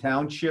at the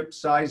township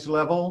size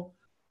level,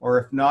 or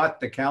if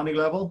not, the county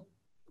level?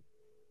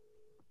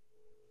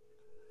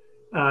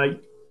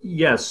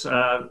 Yes,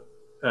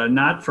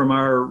 not from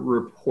our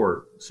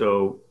report.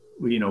 So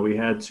we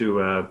had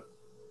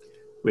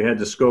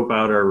to scope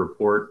out our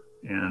report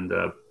and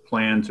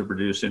plan to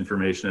produce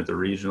information at the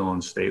regional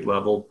and state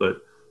level. But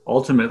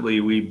ultimately,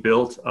 we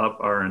built up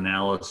our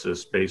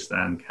analysis based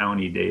on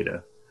county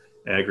data,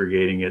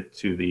 aggregating it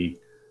to the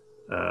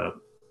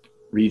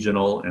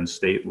regional and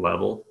state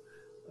level,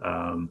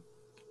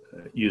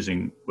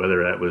 using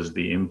whether that was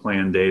the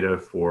in-plan data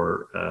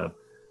for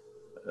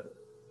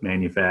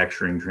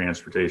manufacturing,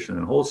 transportation,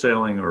 and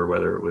wholesaling, or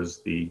whether it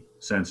was the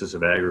Census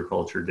of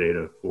Agriculture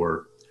data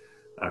for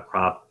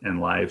crop and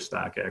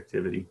livestock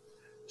activity.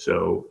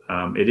 So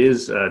it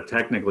is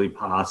technically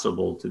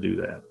possible to do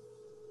that.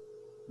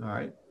 All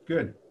right,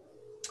 good.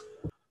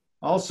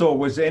 Also,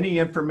 was any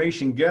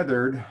information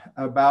gathered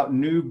about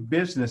new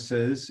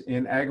businesses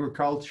in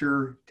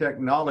agriculture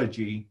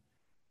technology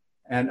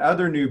and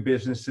other new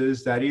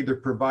businesses that either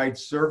provide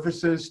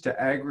services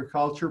to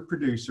agriculture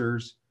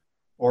producers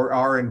or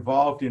are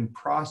involved in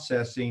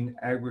processing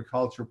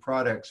agriculture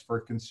products for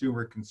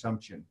consumer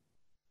consumption?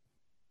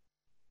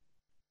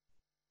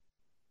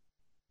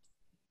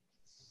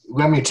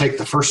 Let me take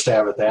the first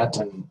stab at that,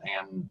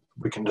 and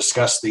we can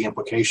discuss the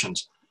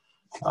implications.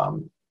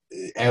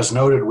 As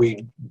noted,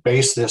 we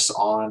base this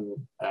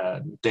on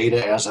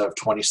data as of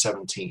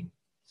 2017,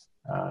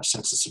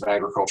 Census of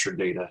Agriculture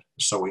data.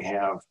 So we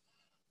have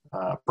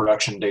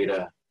production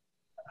data,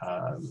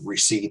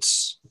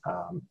 receipts,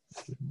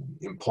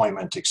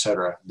 employment, et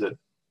cetera,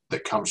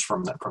 that comes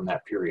from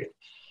that period.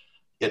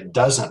 It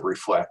doesn't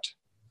reflect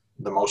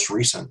the most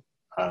recent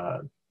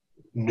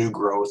new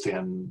growth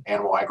in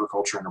animal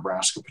agriculture in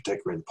Nebraska,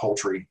 particularly the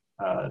poultry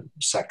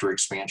sector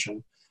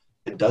expansion.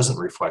 It doesn't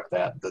reflect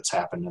that's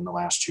happened in the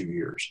last 2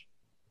 years.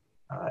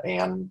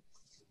 And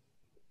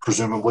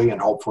presumably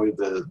and hopefully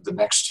the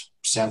next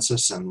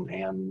census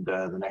and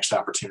the next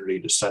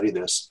opportunity to study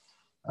this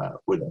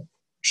would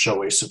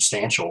show a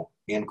substantial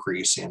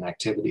increase in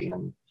activity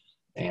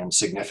and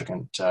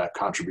significant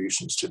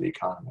contributions to the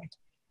economy.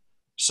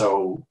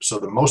 So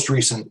the most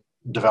recent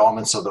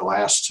developments of the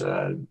last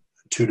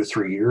 2 to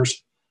 3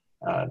 years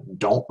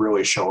don't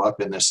really show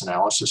up in this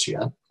analysis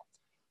yet.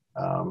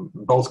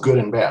 Both good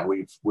and bad.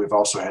 We've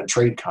also had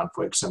trade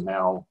conflicts, and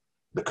now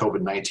the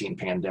COVID-19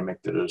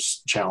 pandemic that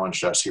has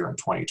challenged us here in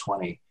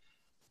 2020.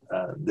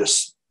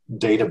 This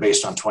data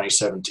based on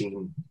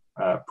 2017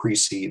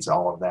 precedes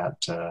all of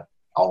that,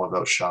 all of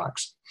those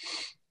shocks.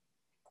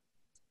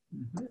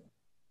 Mm-hmm.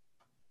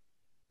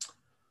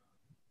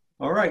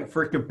 All right,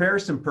 for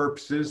comparison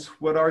purposes,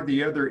 what are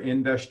the other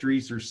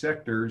industries or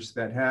sectors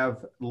that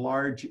have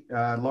large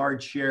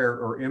share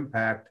or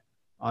impact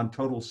on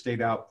total state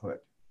output?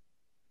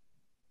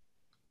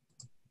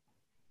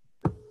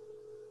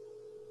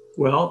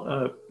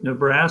 Well,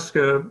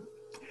 Nebraska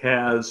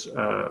has,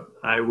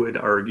 I would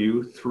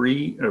argue,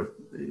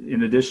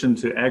 in addition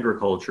to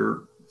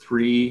agriculture,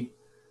 3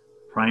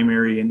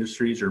 primary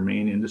industries or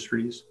main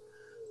industries.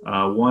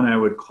 One I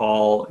would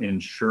call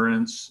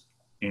insurance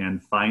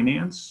and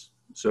finance.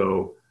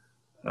 So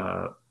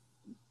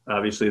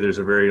obviously there's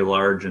a very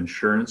large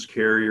insurance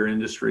carrier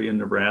industry in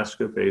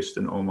Nebraska based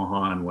in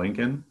Omaha and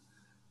Lincoln.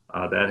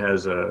 That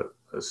has a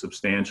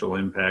substantial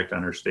impact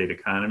on our state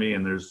economy,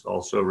 and there's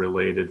also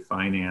related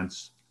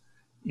finance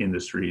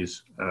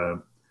industries,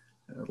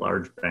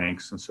 large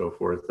banks and so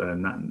forth.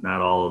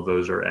 Not all of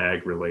those are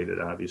ag related,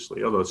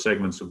 obviously, although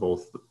segments of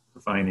both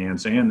the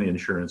finance and the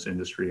insurance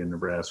industry in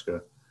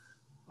Nebraska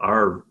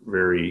are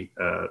very,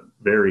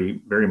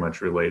 very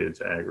much related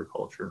to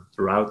agriculture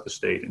throughout the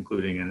state,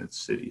 including in its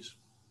cities.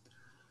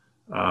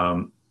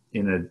 I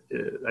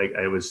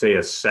would say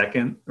a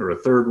second or a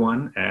third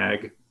one,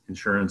 ag,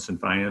 insurance, and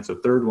finance. A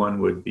third one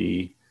would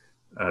be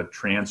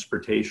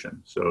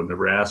transportation. So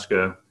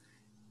Nebraska,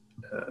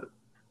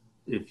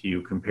 if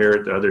you compare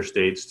it to other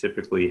states,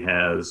 typically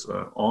has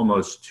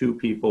almost 2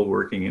 people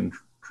working in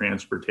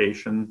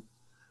transportation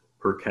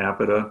per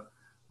capita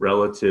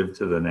relative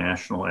to the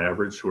national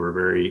average, who are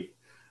very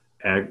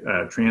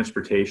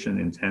transportation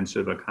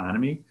intensive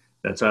economy.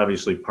 That's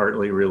obviously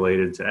partly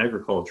related to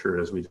agriculture,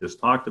 as we just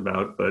talked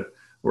about, but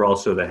we're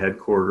also the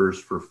headquarters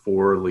for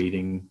 4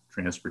 leading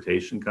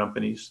transportation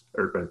companies,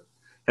 or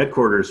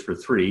headquarters for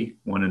 3,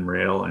 1 in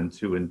rail and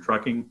 2 in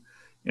trucking,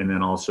 and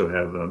then also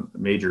have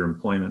major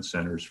employment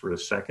centers for a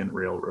second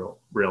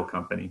rail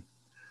company.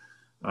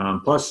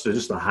 Plus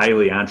just the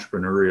highly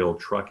entrepreneurial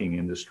trucking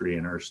industry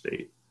in our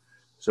state.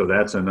 So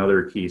that's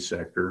another key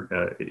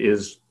sector. It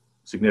is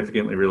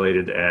significantly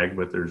related to ag,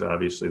 but there's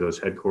obviously those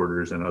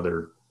headquarters and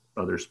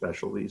other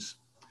specialties.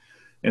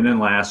 And then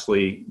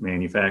lastly,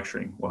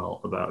 manufacturing.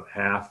 Well, about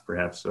half,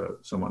 perhaps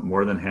somewhat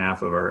more than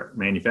half of our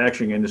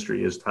manufacturing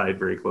industry is tied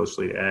very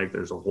closely to ag.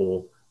 There's a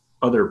whole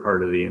other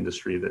part of the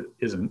industry that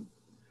isn't.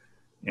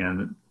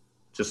 And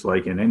just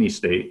like in any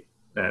state,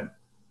 that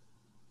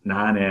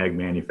non-ag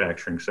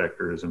manufacturing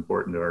sector is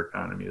important to our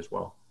economy as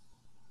well.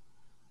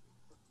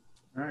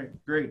 All right,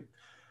 great.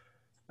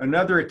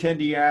 Another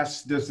attendee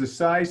asks, does the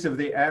size of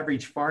the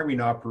average farming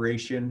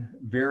operation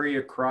vary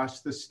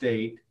across the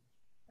state,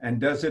 and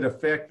does it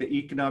affect the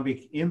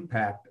economic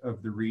impact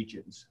of the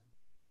regions?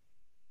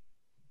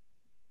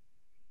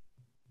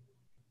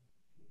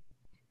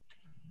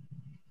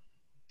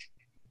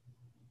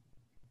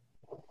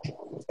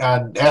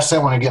 Ask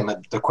that one again.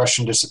 The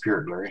question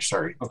disappeared, Larry.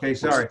 Sorry. Okay,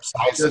 sorry.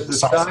 Does the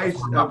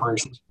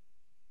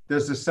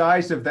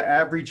size of the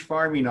average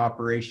farming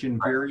operation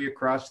vary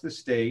across the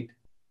state,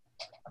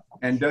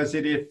 and does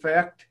it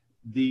affect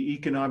the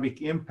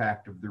economic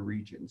impact of the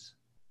regions?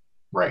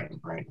 Right.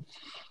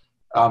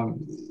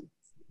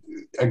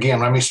 Again,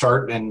 let me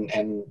start,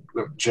 and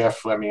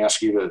Jeff, let me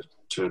ask you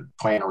to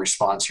plan a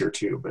response here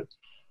too. But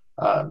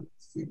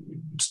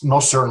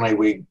most certainly,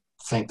 we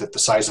think that the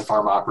size of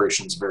farm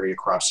operations vary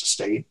across the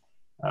state.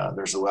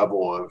 There's a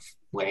level of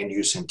land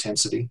use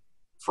intensity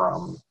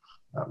from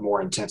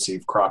more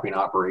intensive cropping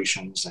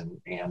operations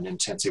and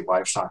intensive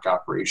livestock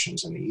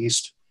operations in the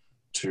east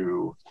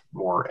to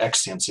more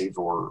extensive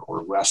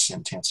or less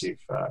intensive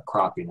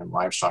cropping and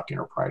livestock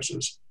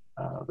enterprises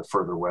the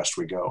further west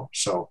we go.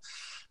 So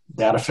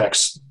that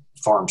affects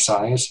farm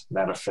size,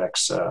 that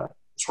affects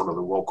sort of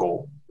the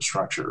local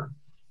structure.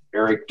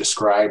 Eric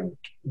described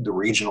the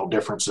regional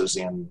differences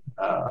in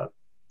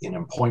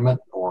employment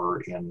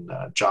or in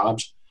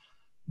jobs.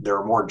 There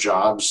are more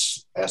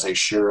jobs as a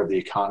share of the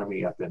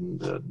economy up in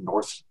the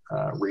north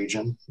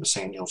region, the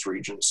Sandhills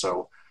region.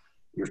 So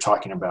you're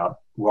talking about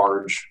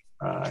large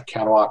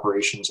cattle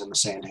operations in the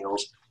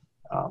Sandhills,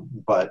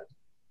 but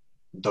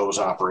those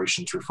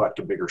operations reflect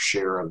a bigger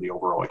share of the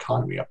overall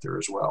economy up there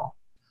as well.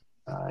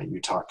 You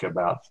talk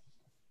about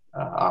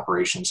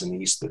operations in the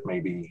east that may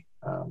be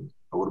a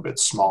little bit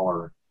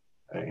smaller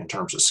in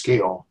terms of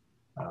scale,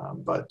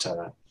 but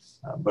a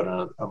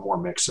more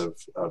mix of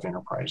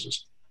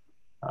enterprises.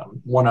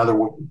 One other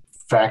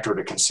factor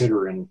to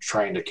consider in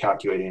trying to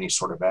calculate any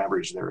sort of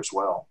average there as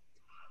well.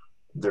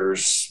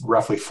 There's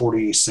roughly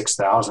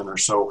 46,000 or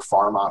so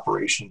farm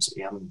operations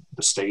in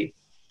the state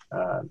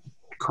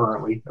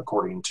currently,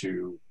 according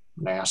to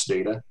NASS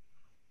data,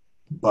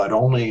 but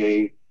only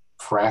a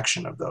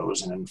fraction of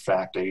those, and in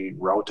fact, a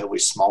relatively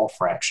small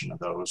fraction of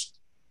those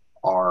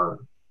are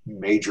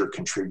major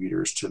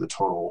contributors to the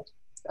total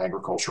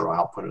agricultural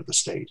output of the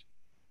state.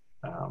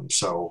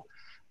 So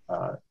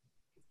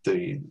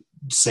the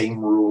same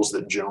rules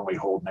that generally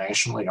hold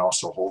nationally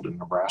also hold in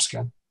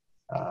Nebraska.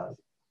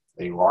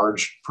 A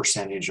large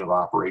percentage of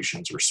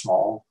operations are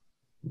small,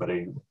 but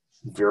a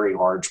very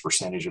large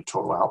percentage of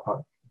total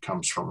output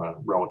comes from a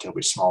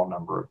relatively small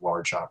number of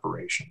large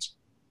operations.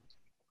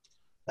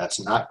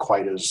 That's not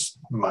quite as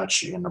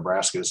much in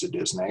Nebraska as it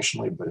is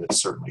nationally, but it's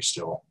certainly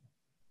still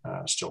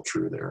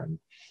true there.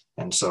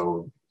 And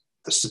so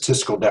the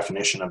statistical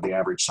definition of the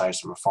average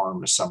size of a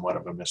farm is somewhat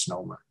of a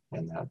misnomer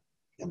in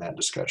that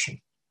discussion.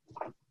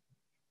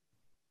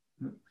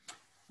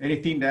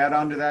 Anything to add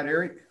on to that,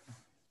 Eric?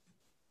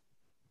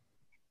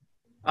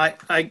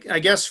 I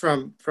guess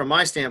from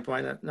my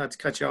standpoint, not to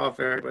cut you off,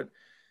 Eric, but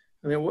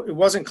I mean, it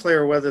wasn't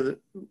clear whether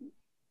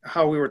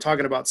how we were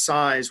talking about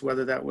size,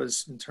 whether that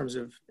was in terms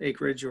of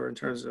acreage or in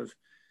terms of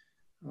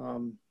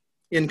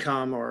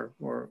income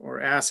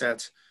or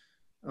assets.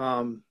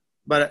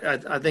 But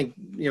I think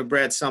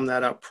Brad summed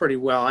that up pretty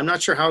well. I'm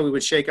not sure how we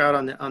would shake out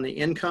on the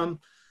income,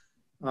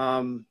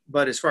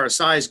 but as far as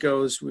size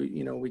goes,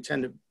 we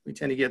tend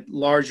to get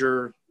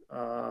larger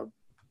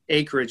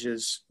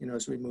acreages,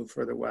 as we move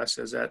further west,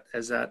 as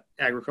that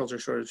agriculture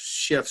sort of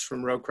shifts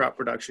from row crop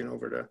production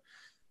over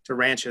to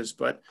ranches.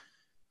 But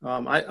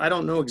I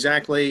don't know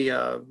exactly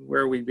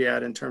where we'd be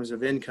at in terms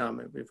of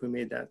income if we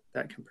made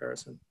that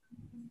comparison.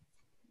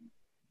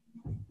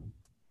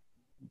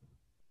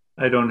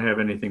 I don't have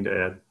anything to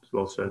add. It's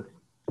well said.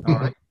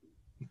 All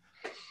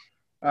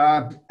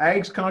right.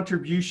 Ag's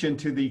contribution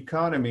to the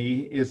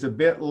economy is a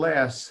bit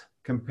less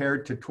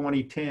compared to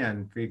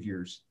 2010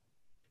 figures.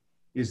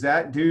 Is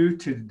that due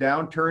to the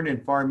downturn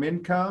in farm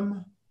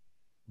income,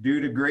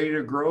 due to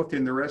greater growth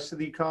in the rest of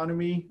the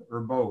economy,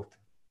 or both?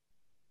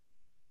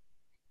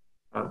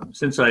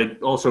 Since I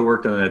also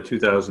worked on that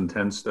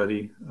 2010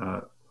 study,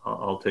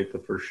 I'll take the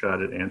first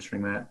shot at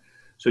answering that.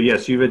 So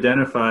yes, you've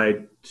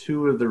identified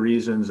two of the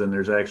reasons, and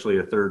there's actually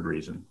a third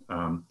reason.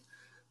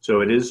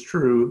 So it is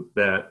true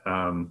that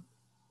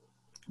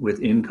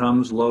with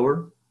incomes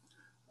lower,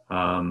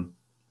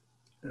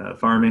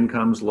 farm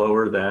incomes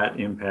lower, that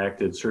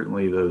impacted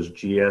certainly those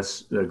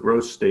the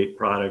gross state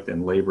product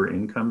and labor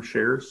income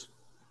shares.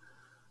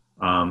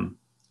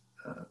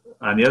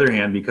 On the other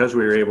hand, because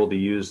we were able to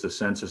use the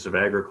Census of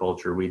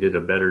Agriculture, we did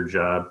a better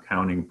job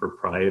counting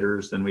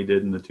proprietors than we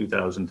did in the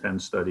 2010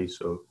 study.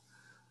 So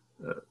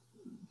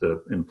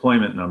the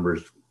employment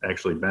numbers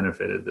actually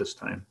benefited this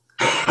time.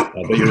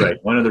 But you're right,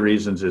 one of the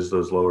reasons is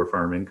those lower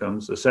farm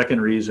incomes. The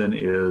second reason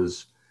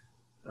is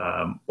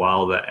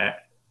while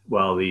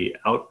the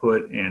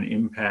output and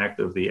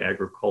impact of the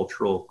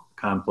agricultural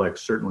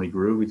complex certainly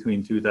grew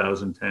between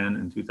 2010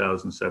 and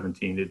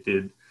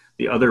 2017,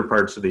 the other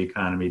parts of the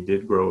economy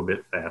did grow a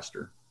bit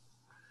faster.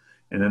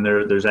 And then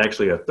there's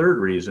actually a third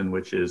reason,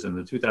 which is in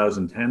the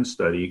 2010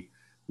 study,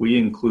 we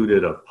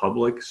included a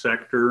public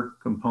sector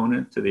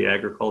component to the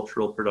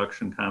agricultural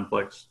production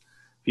complex.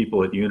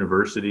 People at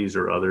universities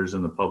or others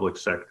in the public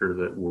sector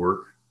that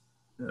work,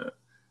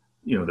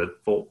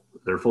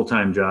 their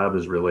full-time job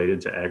is related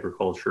to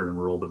agriculture and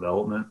rural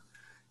development.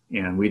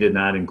 And we did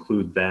not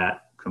include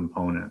that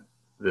component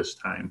this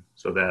time.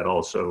 So that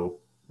also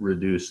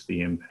reduce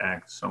the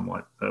impact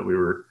somewhat. We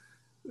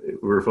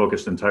were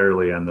focused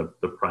entirely on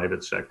the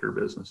private sector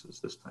businesses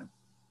this time.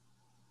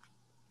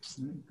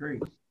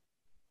 Great.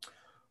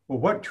 Well,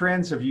 what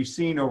trends have you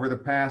seen over the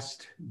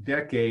past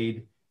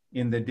decade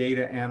in the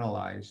data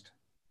analyzed?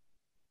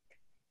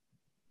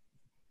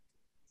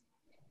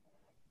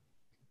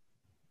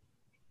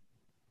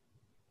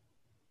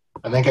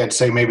 I think I'd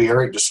say maybe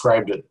Eric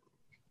described it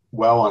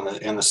well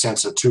in the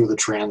sense of two of the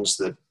trends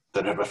that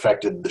have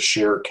affected the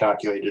share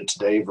calculated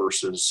today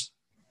versus,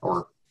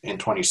 or in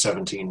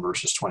 2017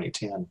 versus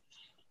 2010.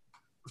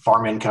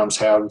 Farm incomes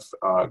have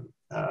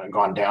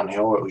gone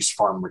downhill, at least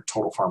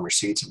total farm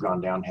receipts have gone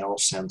downhill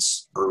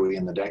since early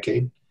in the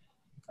decade.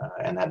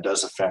 And that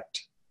does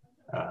affect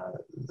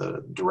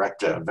the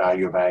direct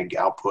value of ag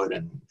output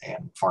and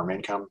farm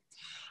income.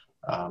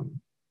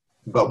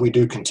 But we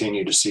do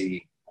continue to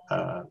see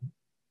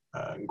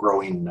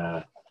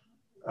growing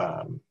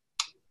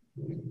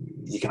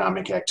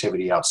economic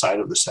activity outside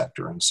of the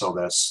sector, and so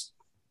that's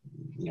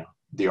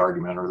the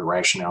argument or the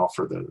rationale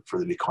for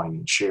the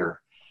declining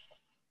share.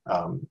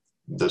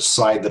 The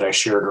slide that I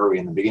shared early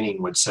in the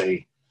beginning would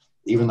say,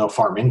 even though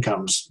farm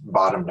incomes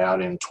bottomed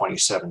out in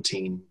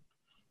 2017,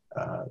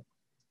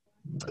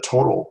 the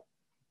total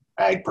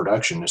ag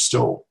production is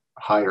still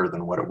higher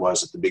than what it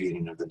was at the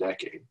beginning of the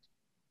decade.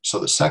 So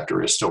the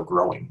sector is still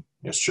growing.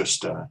 It's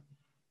just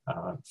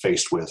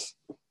faced with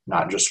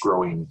not just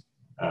growing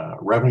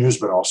revenues,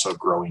 but also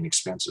growing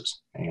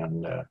expenses.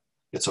 And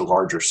it's a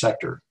larger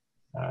sector.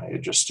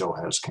 It just still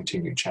has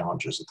continued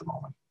challenges at the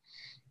moment.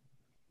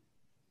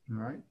 All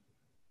right,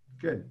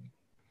 good.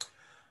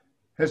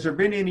 Has there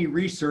been any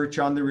research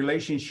on the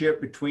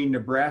relationship between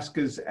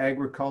Nebraska's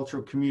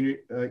agricultural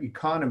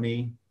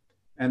economy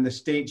and the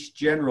state's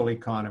general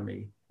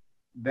economy?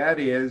 That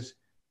is,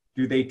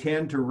 do they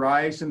tend to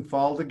rise and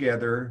fall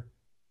together,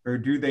 or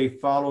do they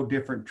follow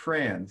different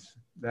trends?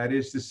 That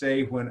is to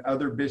say, when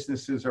other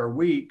businesses are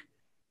weak,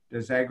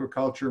 does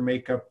agriculture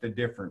make up the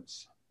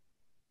difference?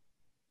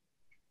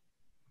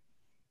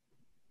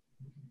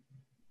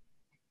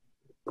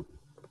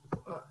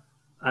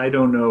 I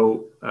don't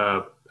know.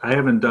 I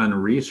haven't done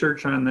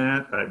research on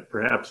that. I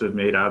perhaps have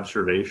made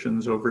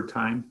observations over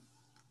time.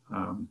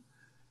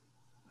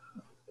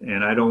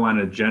 And I don't want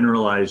to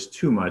generalize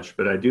too much,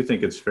 but I do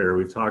think it's fair.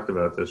 We've talked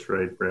about this,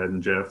 right, Brad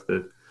and Jeff,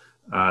 that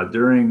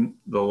during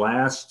the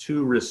last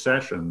two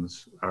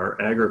recessions, our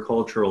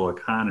agricultural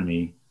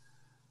economy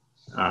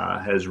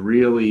has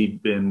really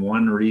been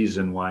one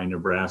reason why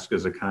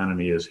Nebraska's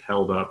economy has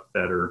held up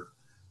better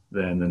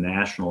than the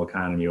national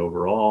economy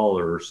overall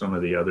or some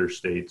of the other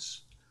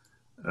states'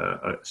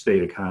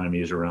 state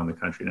economies around the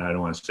country. Now, I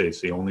don't want to say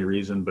it's the only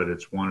reason, but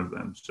it's one of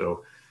them.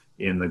 So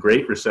in the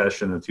Great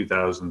Recession of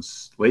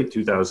late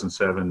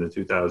 2007 to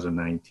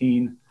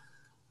 2019,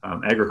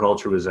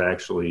 agriculture was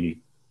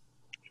actually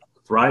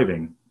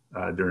thriving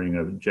during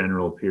a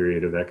general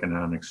period of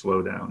economic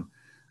slowdown.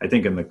 I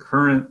think in the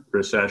current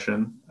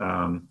recession,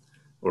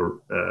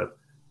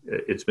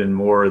 it's been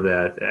more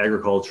that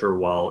agriculture,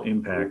 while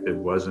impacted,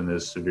 wasn't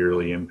as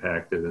severely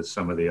impacted as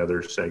some of the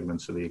other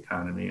segments of the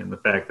economy. And the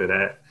fact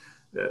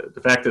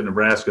that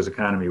Nebraska's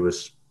economy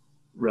was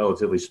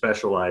relatively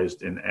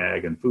specialized in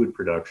ag and food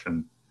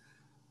production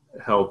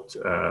helped,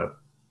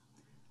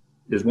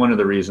 is one of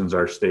the reasons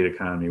our state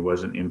economy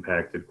wasn't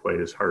impacted quite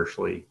as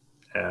harshly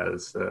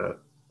as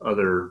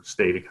other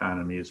state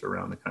economies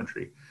around the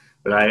country.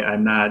 But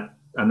I'm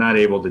not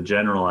able to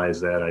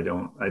generalize that. I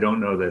don't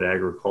know that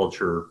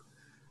agriculture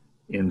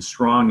in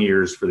strong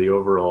years for the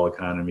overall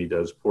economy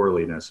does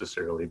poorly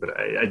necessarily. But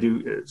I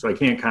do, so I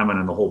can't comment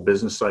on the whole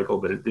business cycle,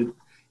 but it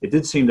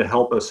did seem to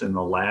help us in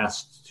the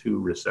last 2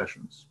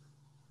 recessions.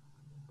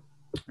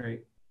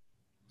 Right.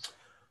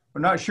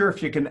 I'm not sure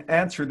if you can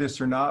answer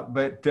this or not,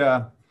 but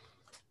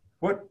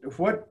what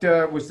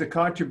was the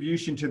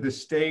contribution to the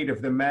state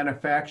of the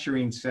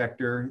manufacturing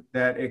sector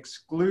that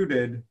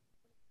excluded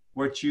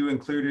what you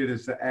included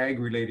as the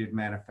ag-related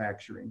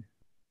manufacturing?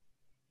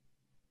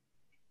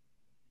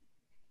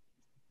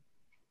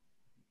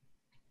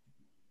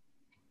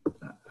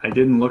 I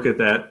didn't look at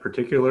that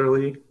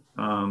particularly.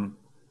 I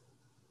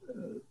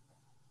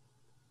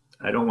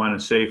don't want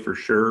to say for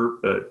sure,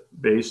 but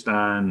based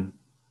on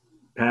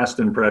past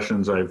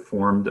impressions I've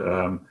formed,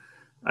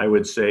 I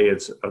would say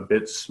it's a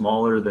bit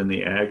smaller than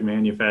the ag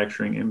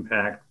manufacturing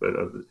impact, but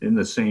in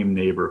the same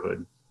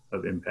neighborhood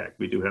of impact.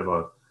 We do have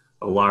a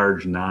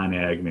large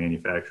non-ag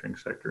manufacturing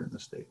sector in the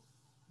state.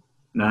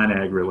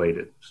 Non-ag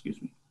related, excuse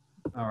me.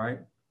 All right.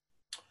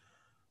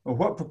 Well,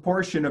 what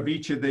proportion of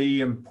each of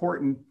the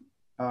important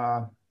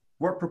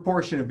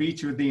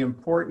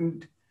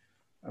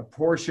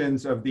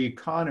portions of the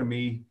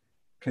economy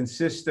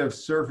consist of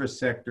service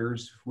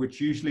sectors,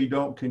 which usually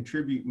don't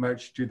contribute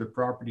much to the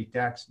property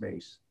tax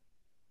base?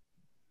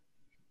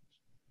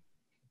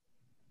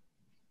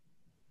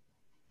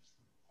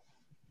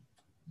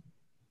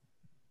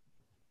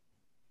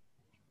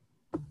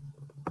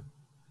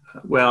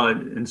 Well,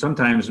 and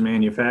sometimes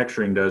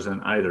manufacturing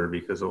doesn't either,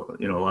 because a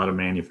lot of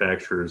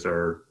manufacturers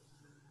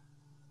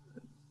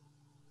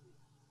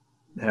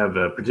have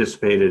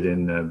participated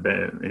in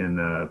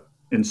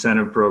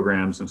incentive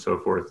programs and so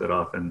forth that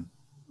often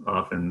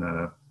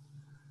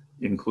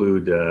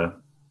include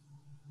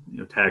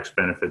tax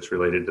benefits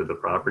related to the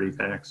property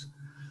tax.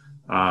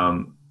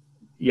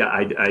 Yeah,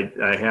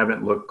 I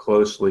haven't looked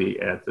closely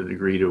at the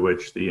degree to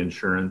which the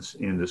insurance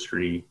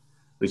industry,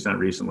 at least not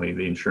recently,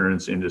 the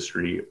insurance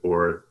industry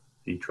or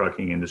the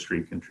trucking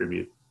industry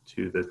contribute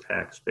to the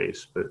tax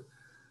base, but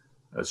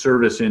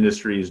service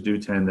industries do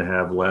tend to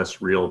have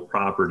less real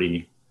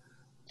property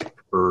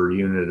per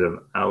unit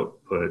of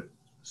output.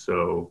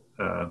 So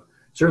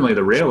certainly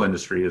the rail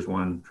industry is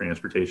one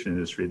transportation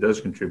industry that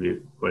does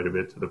contribute quite a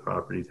bit to the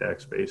property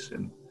tax base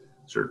in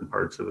certain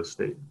parts of the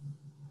state.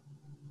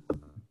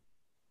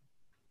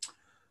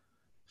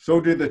 So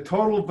do the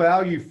total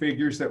value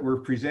figures that were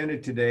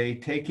presented today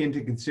take into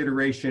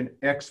consideration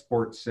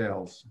export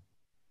sales?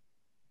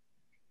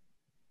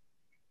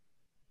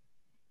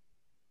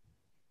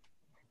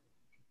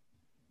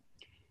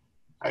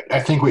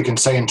 I think we can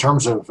say in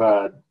terms of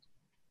the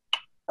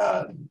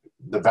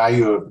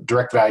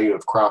direct value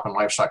of crop and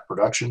livestock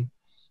production,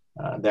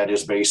 that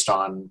is based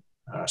on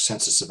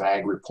Census of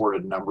Ag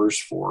reported numbers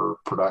for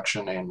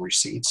production and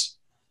receipts.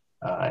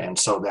 And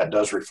so that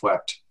does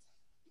reflect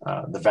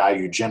the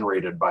value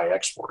generated by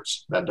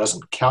exports. That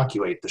doesn't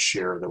calculate the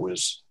share that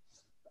was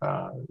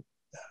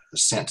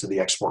sent to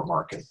the export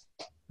market,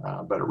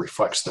 but it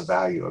reflects the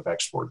value of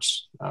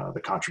exports,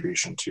 the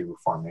contribution to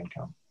farm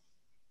income.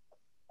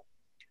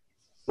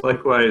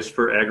 Likewise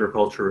for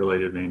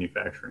agriculture-related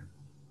manufacturing.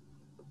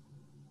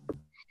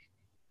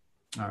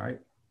 All right.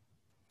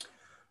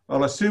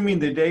 Well, assuming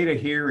the data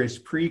here is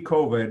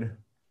pre-COVID,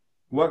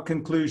 what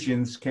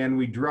conclusions can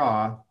we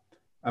draw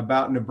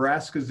about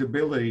Nebraska's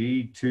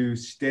ability to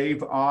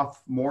stave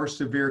off more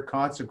severe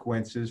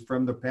consequences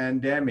from the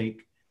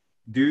pandemic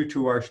due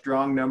to our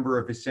strong number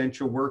of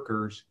essential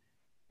workers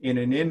in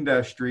an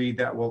industry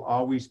that will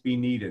always be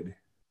needed?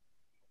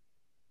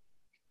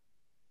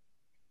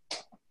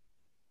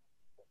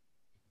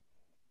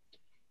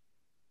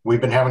 We've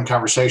been having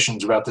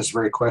conversations about this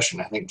very question.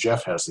 I think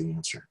Jeff has the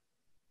answer.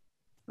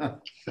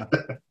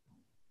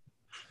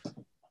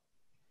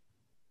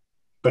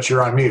 But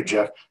you're on mute,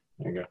 Jeff.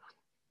 There you go.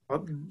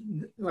 Well,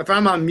 if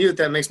I'm on mute,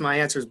 that makes my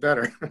answers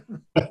better.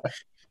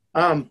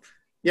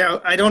 Yeah,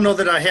 I don't know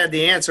that I had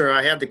the answer.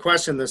 I had the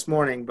question this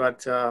morning,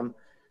 but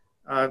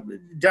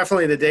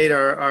definitely the data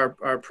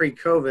are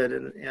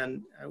pre-COVID,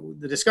 and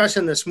the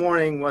discussion this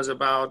morning was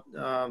about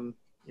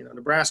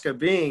Nebraska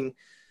being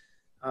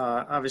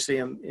obviously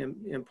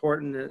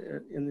important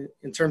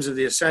in terms of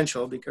the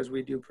essential, because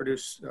we do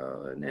produce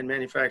and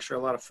manufacture a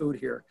lot of food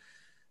here.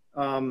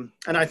 And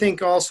I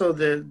think also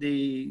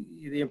the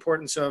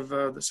importance of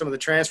some of the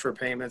transfer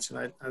payments,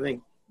 and I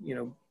think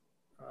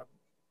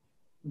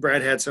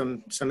Brad had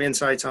some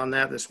insights on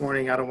that this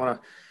morning. I don't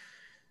want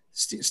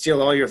to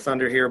steal all your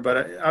thunder here,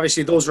 but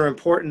obviously those are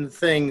important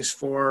things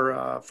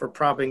for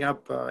propping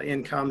up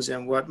incomes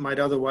and what might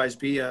otherwise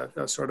be a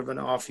sort of an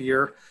off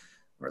year,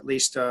 or at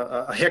least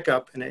a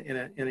hiccup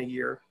in a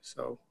year.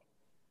 So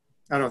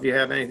I don't know if you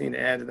have anything to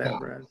add to that,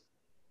 Brad.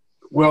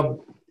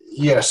 Well,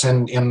 yes,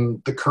 and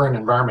in the current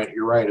environment,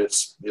 you're right.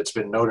 It's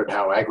been noted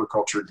how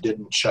agriculture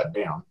didn't shut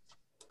down.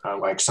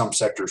 Like some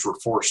sectors were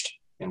forced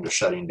into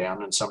shutting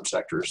down, and some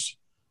sectors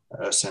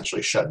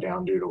essentially shut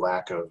down due to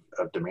lack of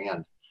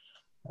demand.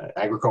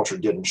 Agriculture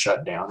didn't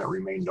shut down. It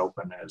remained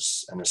open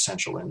as an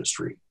essential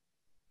industry,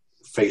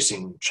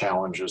 facing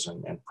challenges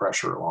and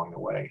pressure along the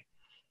way.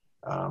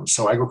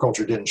 So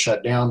agriculture didn't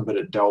shut down, but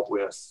it dealt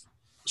with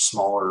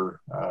smaller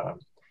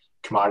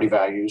commodity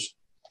values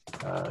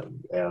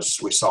as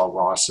we saw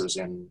losses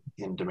in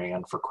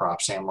demand for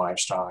crops and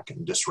livestock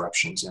and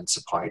disruptions in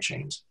supply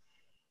chains.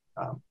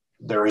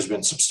 There has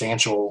been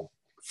substantial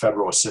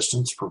federal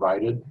assistance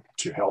provided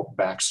to help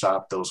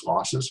backstop those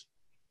losses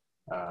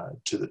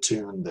to the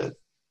tune that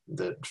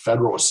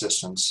federal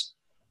assistance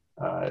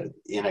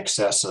in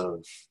excess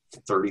of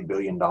 $30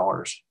 billion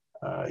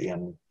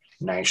in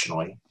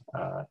nationally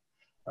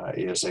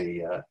is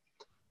a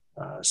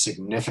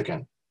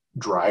significant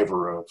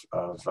driver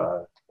of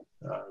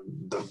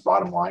the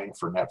bottom line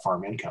for net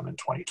farm income in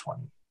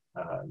 2020,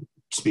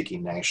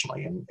 speaking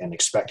nationally, and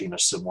expecting a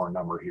similar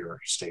number here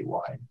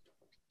statewide,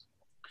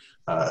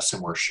 a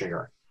similar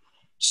share.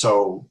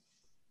 So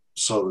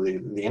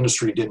the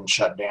industry didn't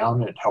shut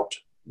down. It helped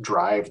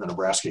drive the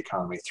Nebraska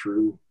economy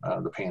through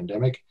the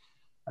pandemic.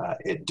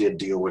 It did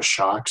deal with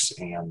shocks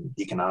and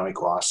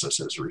economic losses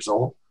as a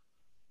result,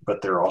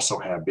 but there also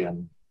have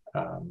been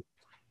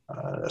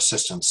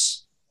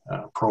assistance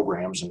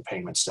programs and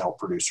payments to help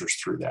producers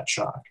through that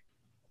shock.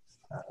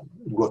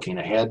 Looking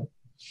ahead,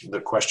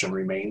 the question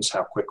remains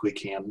how quickly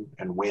can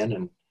and when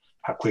and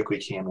how quickly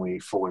can we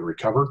fully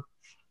recover?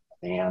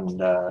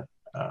 And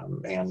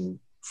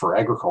for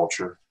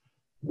agriculture,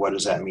 what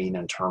does that mean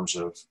in terms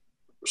of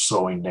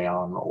slowing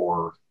down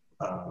or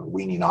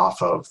weaning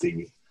off of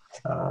the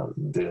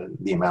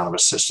amount of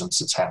assistance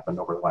that's happened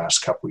over the last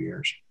couple of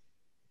years?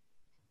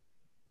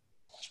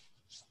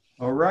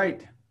 All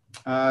right.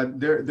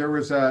 There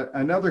was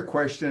another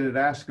question that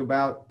asked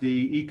about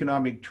the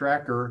economic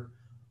tracker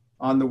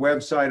on the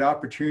website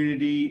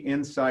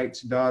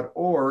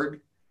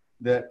opportunityinsights.org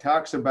that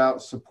talks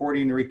about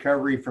supporting the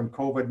recovery from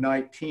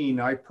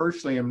COVID-19. I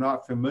personally am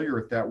not familiar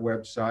with that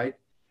website.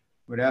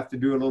 Would have to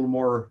do a little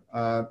more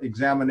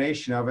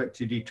examination of it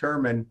to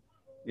determine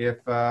if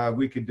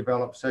we could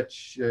develop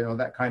such,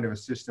 that kind of a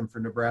system for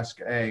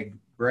Nebraska Ag.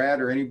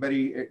 Brad or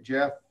anybody,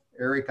 Jeff,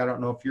 Eric, I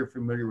don't know if you're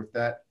familiar with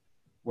that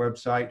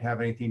website,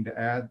 have anything to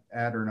add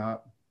or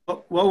not.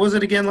 What was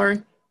it again,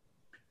 Larry?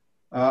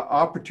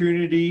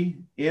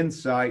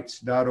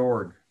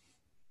 opportunityinsights.org.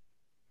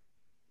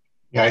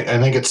 Yeah, I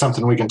think it's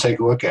something we can take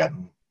a look at,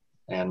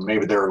 and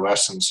maybe there are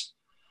lessons.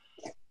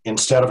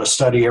 Instead of a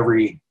study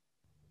every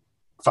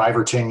 5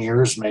 or 10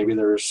 years, maybe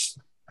there's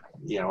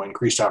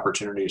increased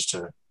opportunities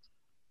to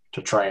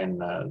try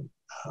and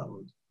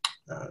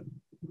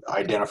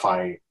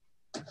identify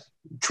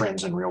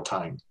trends in real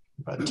time.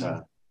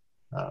 But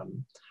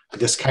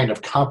this kind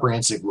of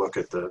comprehensive look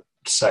at the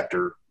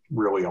sector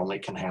really only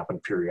can happen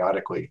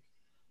periodically,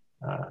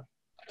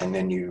 and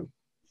then you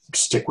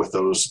stick with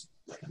those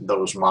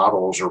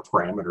models or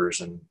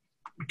parameters and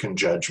can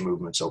judge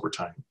movements over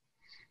time.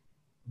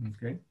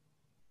 Okay.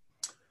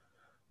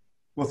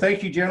 Well,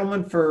 thank you,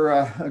 gentlemen, for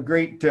a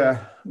great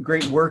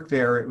work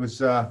there.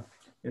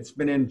 It's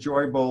been an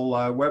enjoyable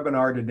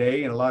webinar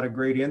today and a lot of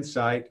great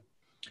insight.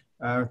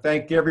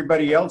 Thank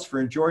everybody else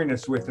for joining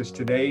us with us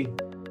today.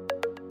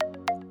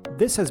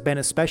 This has been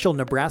a special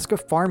Nebraska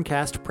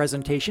Farmcast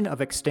presentation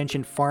of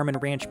Extension Farm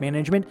and Ranch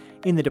Management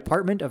in the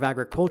Department of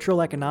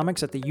Agricultural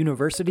Economics at the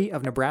University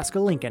of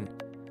Nebraska-Lincoln.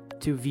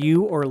 To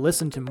view or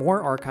listen to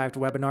more archived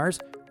webinars,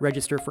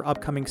 register for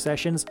upcoming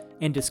sessions,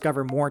 and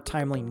discover more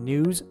timely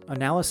news,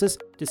 analysis,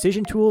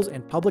 decision tools,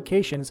 and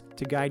publications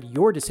to guide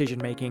your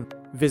decision-making,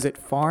 visit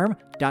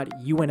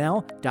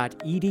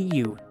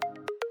farm.unl.edu.